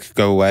when your neck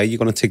go away, you're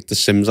going to take the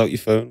SIMs out your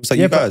phone? Was that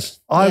you guys?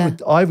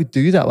 I would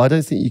do that. But I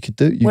don't think you could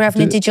do it. We're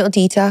having a digital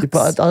detox.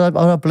 But I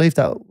don't believe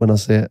that when I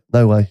see it.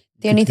 No way.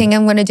 The only thing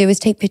I'm going to do is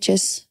take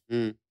pictures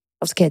of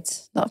the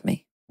kids, not of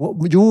me.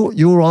 What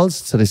your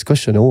answer to this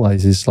question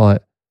always is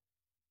like,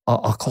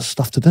 I've got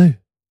stuff to do.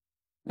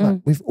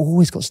 Like, we've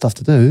always got stuff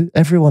to do.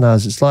 Everyone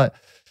has. It's like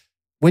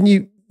when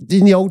in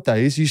the old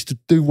days, you used to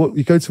do what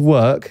you go to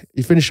work,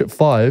 you finish at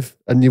 5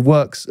 and your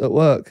work's at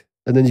work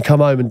and then you come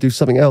home and do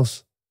something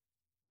else.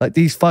 Like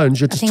these phones,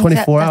 you're just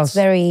 24 hours. That's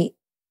very,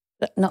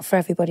 not for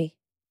everybody,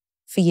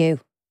 for you.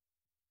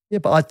 Yeah,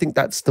 but I think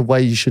that's the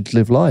way you should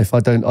live life. I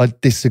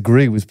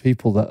disagree with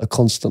people that are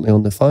constantly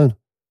on their phone.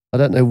 I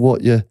don't know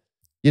what you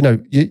kind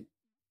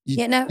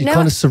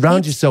of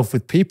surround yourself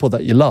with people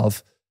that you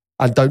love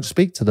and don't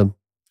speak to them.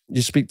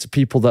 You speak to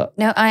people that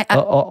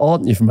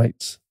aren't your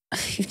mates.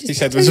 He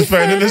said there's a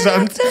phone in his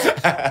hand.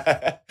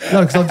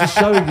 No, because I'm just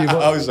showing you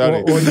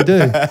what you do.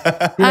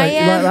 Like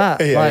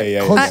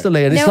that,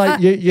 constantly. And it's like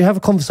you have a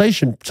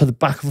conversation to the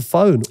back of a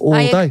phone all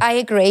day. I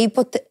agree,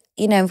 but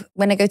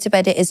when I go to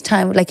bed, it is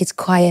time, like it's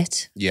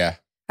quiet. Yeah.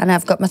 And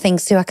I've got my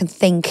things too. I can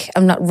think.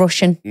 I'm not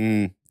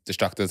rushing.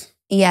 Distracted.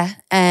 Yeah.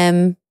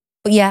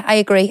 But yeah, I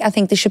agree. I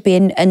think there should be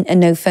a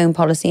no phone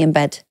policy in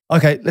bed.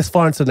 Okay, let's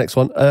fire into the next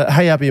one.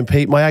 Hey, Abbey and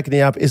Pete, my agony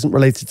ab isn't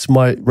related to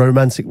my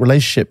romantic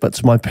relationship, but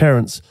to my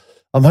parents.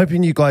 I'm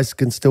hoping you guys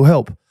can still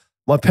help.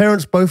 My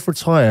parents both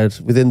retired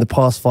within the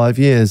past 5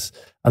 years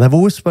and have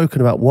always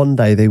spoken about one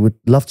day they would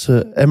love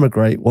to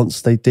emigrate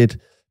once they did,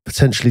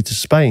 potentially to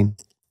Spain.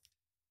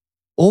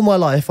 All my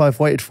life, I've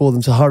waited for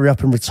them to hurry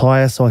up and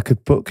retire so I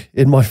could book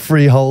in my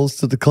free holes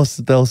to the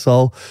Costa del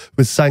Sol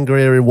with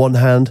sangria in one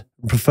hand,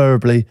 and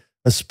preferably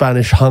a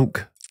Spanish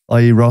hunk,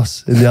 i.e.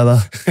 Ross, in the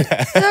other. Is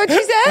that what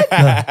you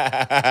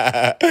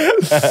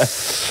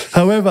said?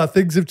 However,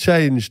 things have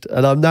changed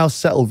and I'm now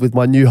settled with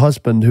my new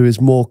husband who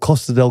is more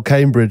Costa del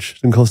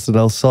Cambridge than Costa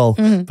del Sol.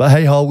 But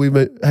hey-ho, we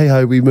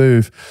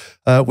move.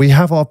 We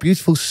have our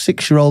beautiful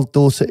 6-year-old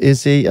daughter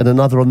Izzy and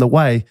another on the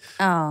way.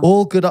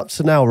 All good up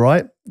to now,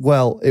 right?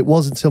 Well, it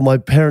was until my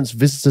parents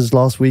visited us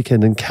last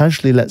weekend and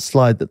casually let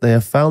slide that they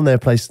have found their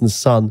place in the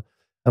sun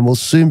and will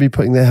soon be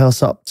putting their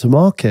house up to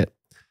market.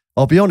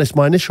 I'll be honest,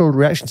 my initial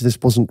reaction to this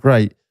wasn't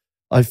great.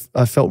 I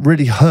felt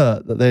really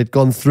hurt that they had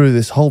gone through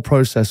this whole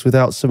process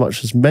without so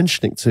much as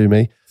mentioning to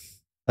me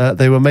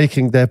they were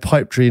making their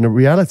pipe dream a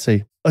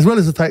reality. As well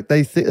as the fact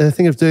they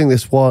think of doing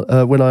this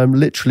when I am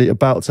literally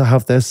about to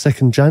have their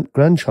second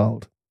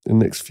grandchild in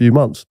the next few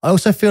months. I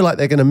also feel like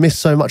they're going to miss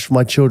so much of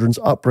my children's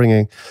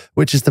upbringing,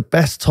 which is the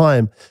best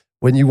time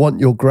when you want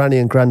your granny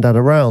and granddad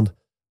around.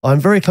 I'm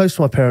very close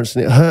to my parents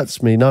and it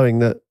hurts me knowing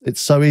that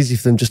it's so easy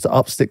for them just to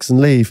up sticks and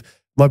leave.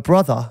 My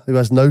brother, who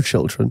has no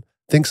children,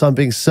 thinks I'm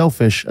being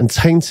selfish and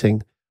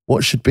tainting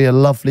what should be a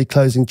lovely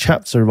closing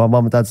chapter of my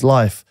mum and dad's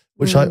life,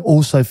 which I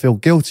also feel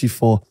guilty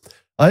for.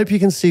 I hope you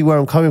can see where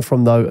I'm coming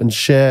from though and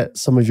share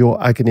some of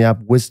your agony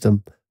ab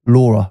wisdom.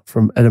 Laura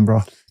from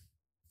Edinburgh.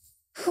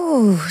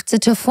 Ooh, it's a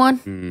tough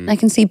one. I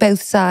can see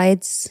both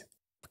sides.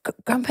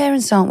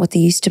 Grandparents aren't what they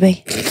used to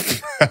be,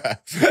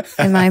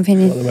 in my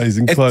opinion. What an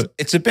amazing quote.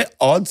 It's a bit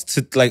odd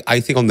to, like,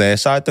 I think on their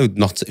side though,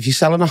 not to, if you're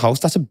selling a house,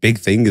 that's a big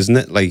thing, isn't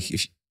it? Like,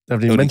 if they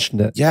haven't even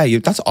mentioned it. Yeah,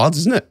 that's odd,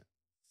 isn't it?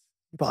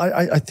 But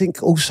I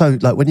think also,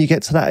 like, when you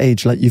get to that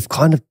age, like, you've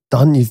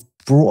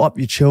brought up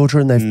your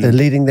children, they're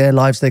leading their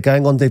lives, they're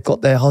going on, they've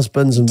got their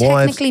husbands and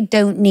wives. Technically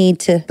don't need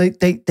to.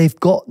 They've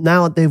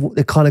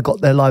kind of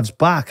got their lives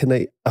back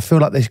and I feel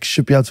like they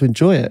should be able to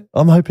enjoy it.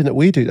 I'm hoping that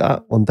we do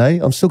that one day.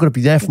 I'm still going to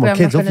be there for my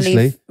kids, obviously.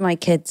 Leave my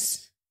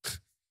kids.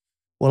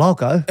 Well, I'll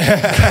go.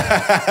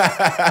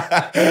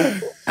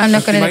 I'm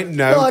not going to.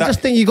 No, I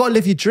just think you got to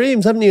live your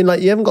dreams, haven't you? And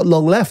like, you haven't got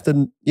long left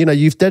and, you know,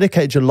 you've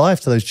dedicated your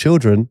life to those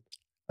children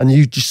and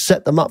you just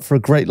set them up for a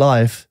great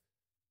life.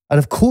 And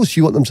of course,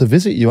 you want them to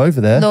visit you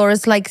over there.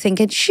 Laura's like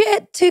thinking,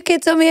 shit, 2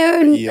 kids on my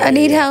own. I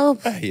need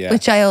help,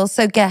 which I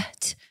also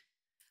get.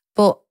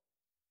 But,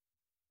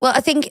 well, I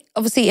think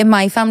obviously in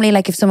my family,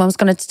 like if someone was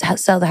going to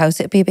sell the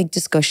house, it'd be a big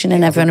discussion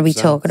and everyone would be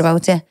talking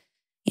about it.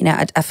 You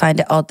know, I find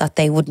it odd that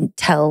they wouldn't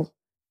tell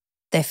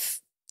their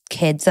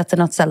kids that they're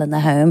not selling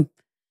their home.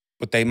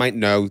 But they might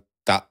know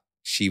that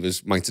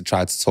might have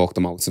tried to talk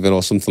them out of it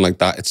or something like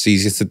that. It's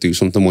easier to do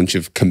something once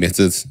you've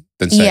committed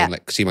than saying,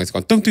 like, she might have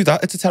gone, don't do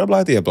that, it's a terrible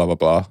idea, blah, blah,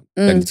 blah.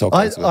 Then you talk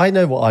I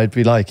know what I'd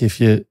be like if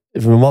my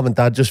mum and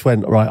dad just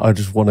went, right, I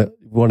just want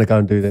to go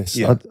and do this.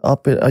 Yeah.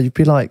 You'd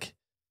be like,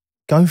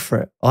 go for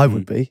it. I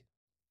would be.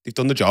 You've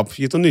done the job.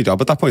 You've done your job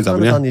at that point,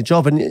 haven't you? You've done your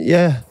job. And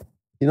yeah,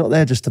 you're not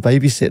there just to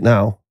babysit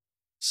now,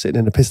 sitting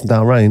in the pissing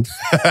down rain.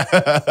 You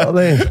know what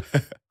I mean?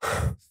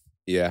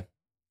 Yeah.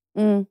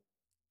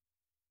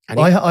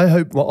 I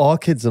hope our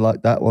kids are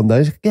like that one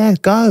day. Yeah,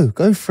 go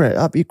for it.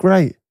 That'd be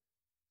great.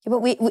 Yeah, but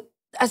we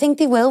I think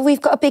they will.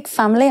 We've got a big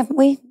family, haven't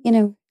we? You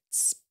know.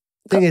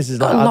 Thing is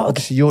like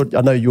obviously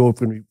I know you're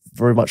going to be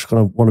very much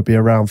going to want to be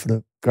around for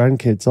the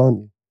grandkids, aren't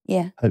you?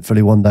 Yeah.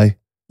 Hopefully one day.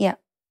 Yeah.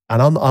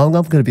 And I'm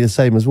going to be the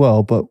same as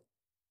well, but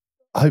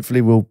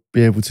hopefully we'll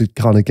be able to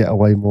kind of get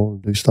away more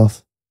and do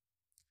stuff.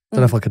 I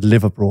don't know if I could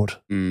live abroad.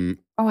 Mm.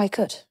 Oh, I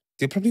could.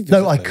 You'd probably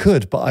No, I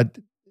could, but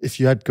if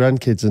you had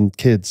grandkids and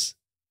kids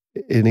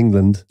in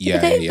England,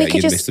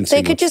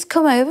 they could just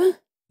come over.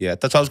 Yeah,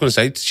 that's what I was going to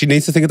say. She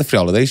needs to think of the free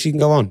holidays she can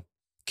go on.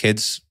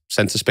 Kids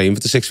sent to Spain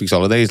for the 6 weeks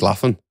holidays,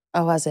 laughing.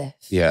 Oh, as if.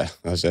 Yeah,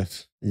 as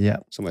if. Yeah,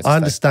 I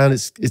understand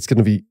it's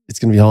going to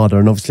be harder,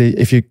 and obviously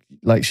if you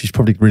like, she's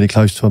probably really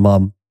close to her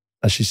mum,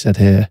 as she said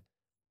here,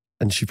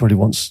 and she probably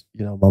wants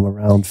mum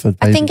around for the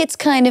baby. I think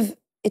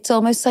it's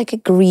almost like a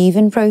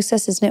grieving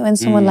process, isn't it? When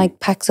someone like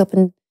packs up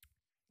and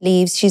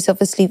leaves, she's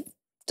obviously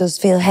does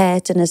feel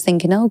hurt and is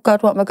thinking, oh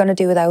God, what am I going to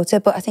do without her?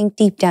 But I think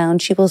deep down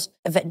she will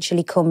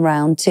eventually come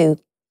round to,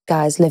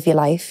 guys, live your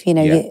life.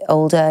 You're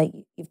older,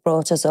 you've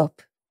brought us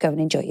up. Go and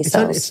enjoy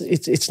yourselves.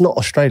 It's not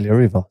Australia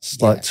either.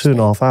 It's like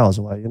 2.5 hours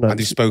away. And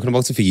you've spoken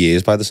about it for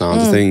years by the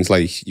sounds of things.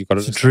 Like you've got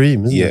it's a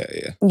dream, isn't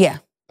it? Yeah. Yeah.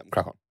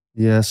 Crack on.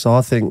 Yeah. So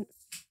I think,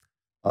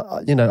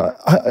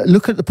 I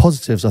look at the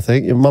positives. I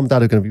think your mum and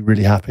dad are going to be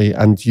really happy,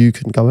 and you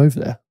can go over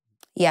there.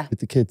 Yeah. With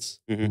the kids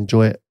and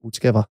enjoy it all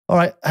together. All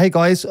right. Hey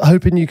guys,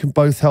 hoping you can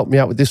both help me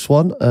out with this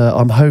one.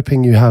 I'm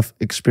hoping you have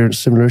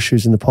experienced similar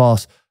issues in the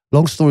past.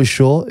 Long story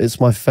short, it's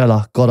my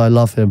fella. God, I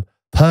love him.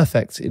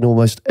 Perfect in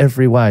almost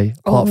every way,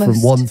 apart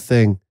from one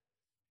thing.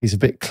 He's a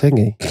bit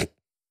clingy.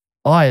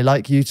 I,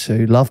 like you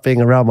two, love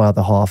being around my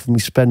other half, and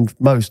we spend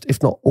most,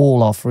 if not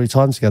all, our free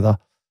time together.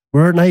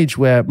 We're at an age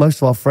where most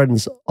of our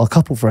friends are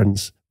couple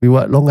friends. We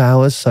work long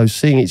hours, so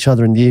seeing each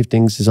other in the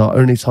evenings is our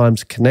only time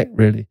to connect,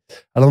 really.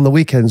 And on the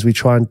weekends, we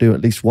try and do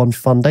at least one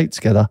fun date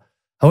together.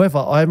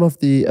 However, I'm of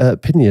the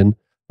opinion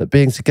that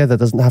being together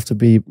doesn't have to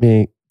be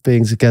me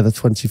being together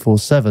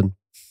 24/7.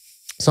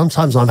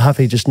 Sometimes I'm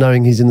happy just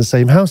knowing he's in the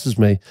same house as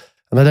me,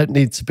 and I don't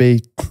need to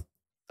be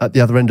at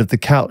the other end of the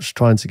couch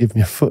trying to give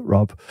me a foot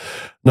rub,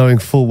 knowing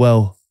full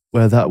well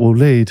where that will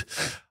lead.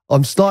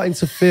 I'm starting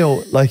to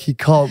feel like he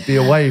can't be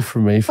away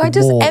from me for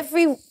more.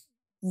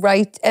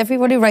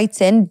 Everyone who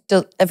writes in,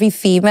 every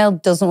female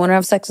doesn't want to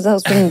have sex with her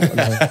husband,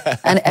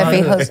 and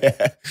every husband.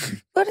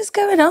 What is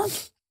going on?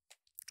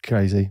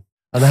 Crazy.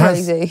 And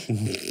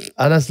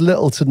has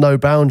little to no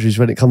boundaries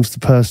when it comes to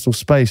personal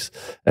space.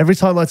 Every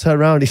time I turn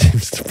around, he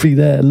seems to be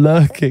there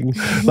lurking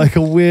like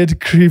a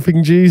weird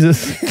creeping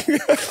Jesus.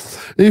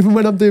 Even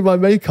when I'm doing my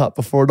makeup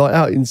before a night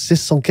out, he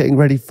insists on getting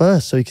ready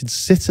first so he can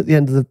sit at the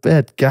end of the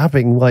bed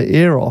gabbing my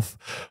ear off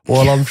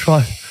while I'm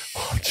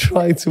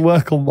trying to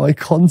work on my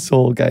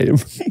contour game.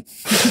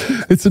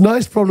 It's a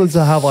nice problem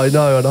to have, I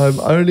know, and I'm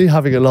only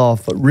having a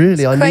laugh, but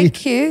really I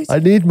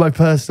need my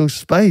personal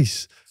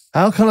space.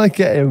 How can I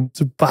get him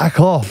to back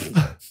off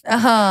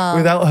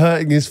without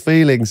hurting his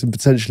feelings and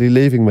potentially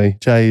leaving me?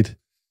 Jade.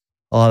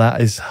 Oh,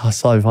 that is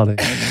so funny.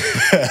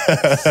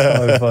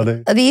 So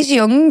funny. Are these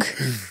young?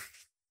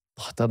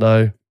 I don't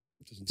know.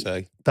 Doesn't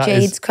say.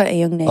 Jade's quite a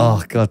young name.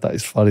 Oh, God, that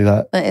is funny,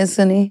 that. That is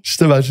funny.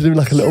 Just imagine him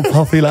like a little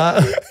puppy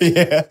lad.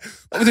 Yeah.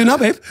 What are we doing now,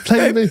 babe?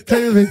 Play with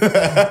me.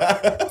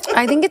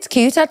 I think it's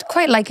cute. I'd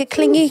quite like a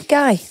clingy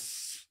guy.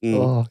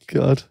 Oh,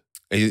 God.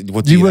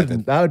 What you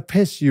wouldn't. That would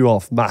piss you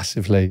off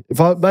massively. If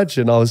I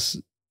imagine I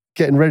was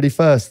getting ready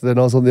first, then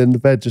I was on the end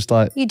of the bed just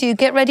like... You do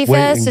get ready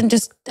first and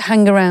just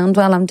hang around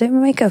while I'm doing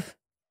my makeup.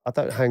 I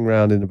don't hang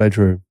around in the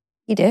bedroom.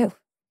 You do.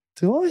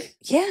 Do I?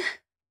 Yeah.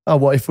 Oh,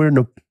 what, if we're in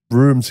a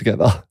room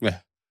together? Yeah.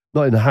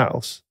 Not in a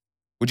house?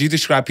 Would you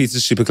describe Peter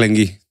as super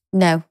clingy?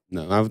 No.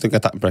 No, I wouldn't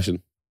get that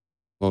impression.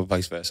 Or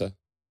vice versa.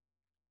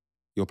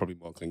 You're probably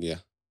more clingy.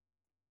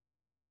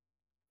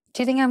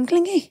 Do you think I'm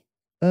clingy?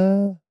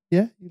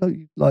 Yeah,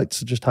 you like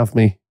to just have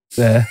me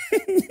there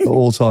at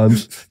all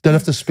times. Don't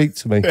have to speak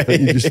to me, but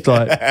you just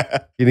like,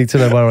 you need to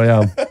know where I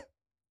am.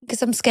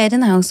 Because I'm scared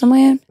in the house on my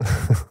own.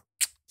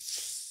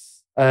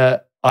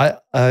 I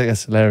think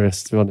it's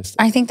hilarious, to be honest.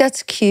 I think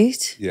that's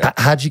cute. Yeah.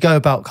 How'd you go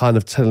about kind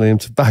of telling him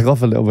to back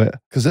off a little bit?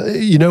 Because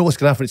you know what's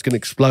going to happen, it's going to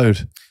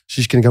explode.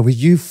 She's going to go, will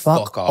you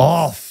fuck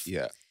off?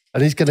 Yeah.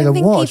 And he's going to go,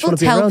 what? I just want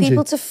to be around you. People tell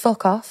people to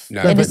fuck off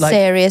No. in a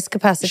serious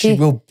capacity. She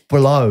will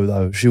blow,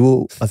 though. She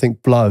will, I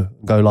think, blow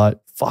and go like,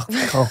 fuck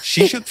off.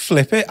 She should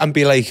flip it and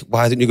be like,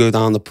 why didn't you go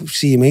down the pub?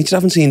 See your mates, you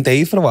haven't seen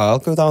Dave for a while.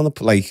 Go down the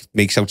pub. Like,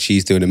 makes out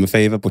she's doing him a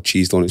favour, but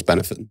she's doing his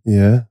benefiting.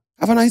 Yeah.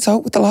 Have a night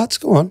out with the lads,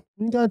 go on.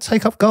 You go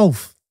take up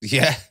golf.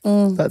 Yeah.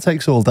 That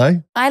takes all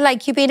day. I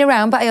like you being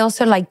around, but I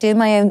also like doing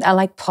my own. I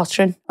like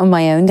pottering on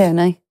my own, don't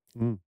I?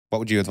 What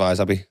would you advise,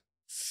 Abby?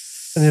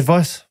 Any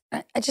advice?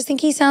 I just think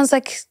he sounds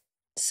like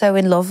so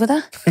in love with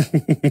her. I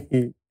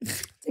think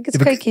it's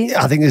quite cute.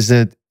 Yeah, I think it's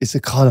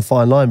a kind of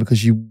fine line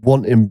because you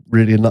want him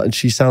really, and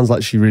she sounds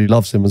like she really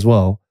loves him as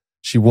well.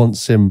 She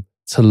wants him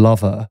to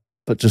love her,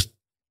 but just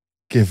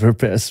give her a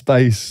bit of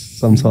space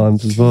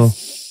sometimes as well.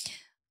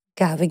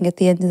 gabbing at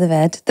the end of the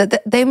bed.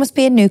 They must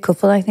be a new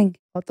couple, I think.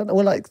 I don't know.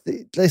 Well, like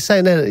they're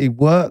saying there that he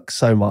works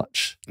so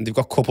much. And they've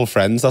got couple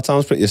friends. That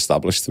sounds pretty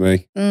established to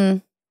me.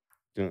 Mm.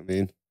 Do you know what I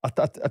mean? I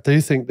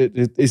do think that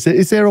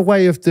is there a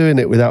way of doing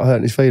it without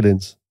hurting his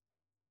feelings?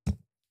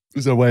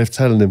 Is there a way of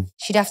telling him?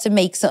 She'd have to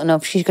make something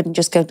up. She couldn't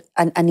just go,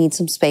 I need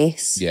some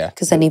space. Yeah.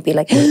 Because then he'd be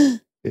like,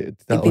 That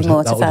be would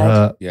mortified.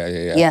 hurt. Yeah.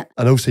 yeah.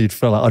 And also, I'd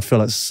feel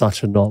like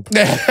such a knob.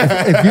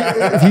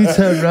 if you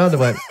turn around and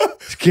went,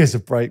 give us a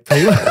break,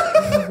 Peter.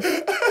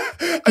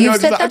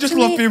 I just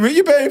love being with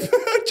you, babe. Do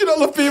you not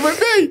love being with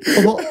me?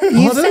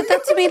 You've said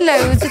that to me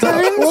loads of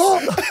times.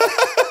 What?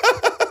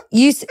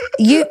 You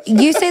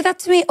say that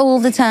to me all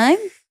the time.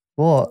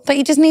 What? But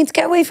you just need to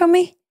get away from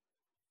me.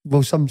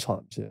 Well,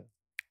 sometimes, yeah.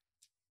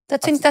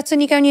 That's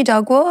when you go on your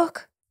dog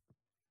walk.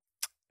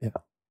 Yeah.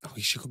 Oh,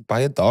 you should buy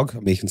a dog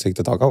and we can take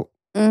the dog out.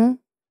 Mm.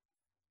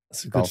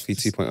 That's a good, Alfie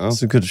 2.0.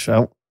 that's a good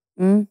shout.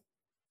 Mm.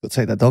 Got to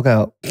take that dog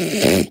out.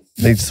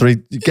 Needs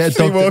 3. You get a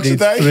dog that walks a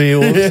needs day. 3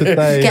 walks a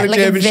day. Get like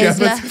a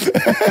Vizsla.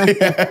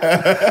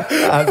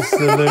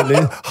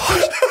 Absolutely.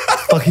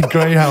 Fucking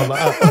greyhound.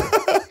 Like that.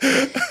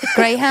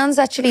 Greyhounds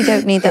actually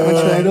don't need that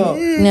much work.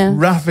 No.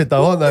 Rapid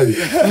though, aren't they?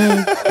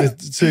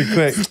 It's too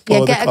quick.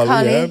 Yeah, get a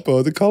collie. Yeah,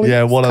 border collie.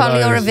 Yeah, one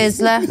Collie of or a those.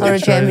 Vizsla or a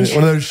German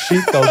One of those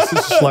sheepdogs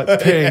that's just like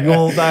peeing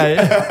all day.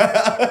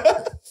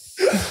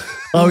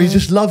 Oh, he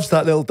just loves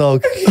that little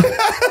dog.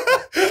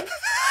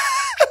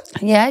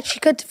 Yeah, she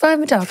could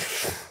find a dog.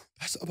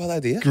 That's not a bad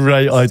idea.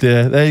 Great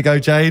idea. There you go,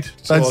 Jade.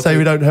 Don't say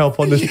we don't help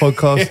on this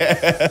podcast.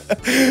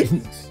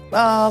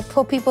 Oh,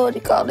 puppy border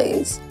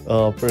collies.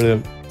 Oh,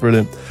 brilliant.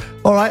 Brilliant.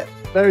 All right.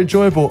 Very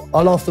enjoyable.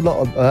 I laughed a lot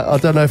on that. I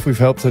don't know if we've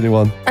helped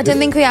anyone. I don't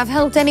think we have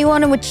helped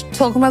anyone, and we're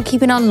talking about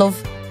keeping our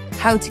love,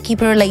 how to keep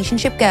a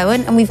relationship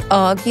going, and we've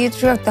argued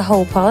throughout the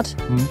whole pod.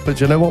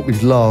 But you know what?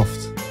 We've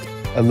laughed.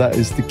 And that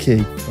is the key,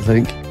 I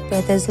think.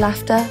 Where there's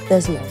laughter,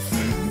 there's love.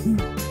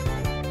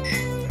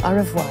 Au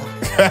revoir.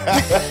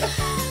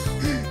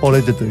 On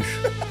the douche.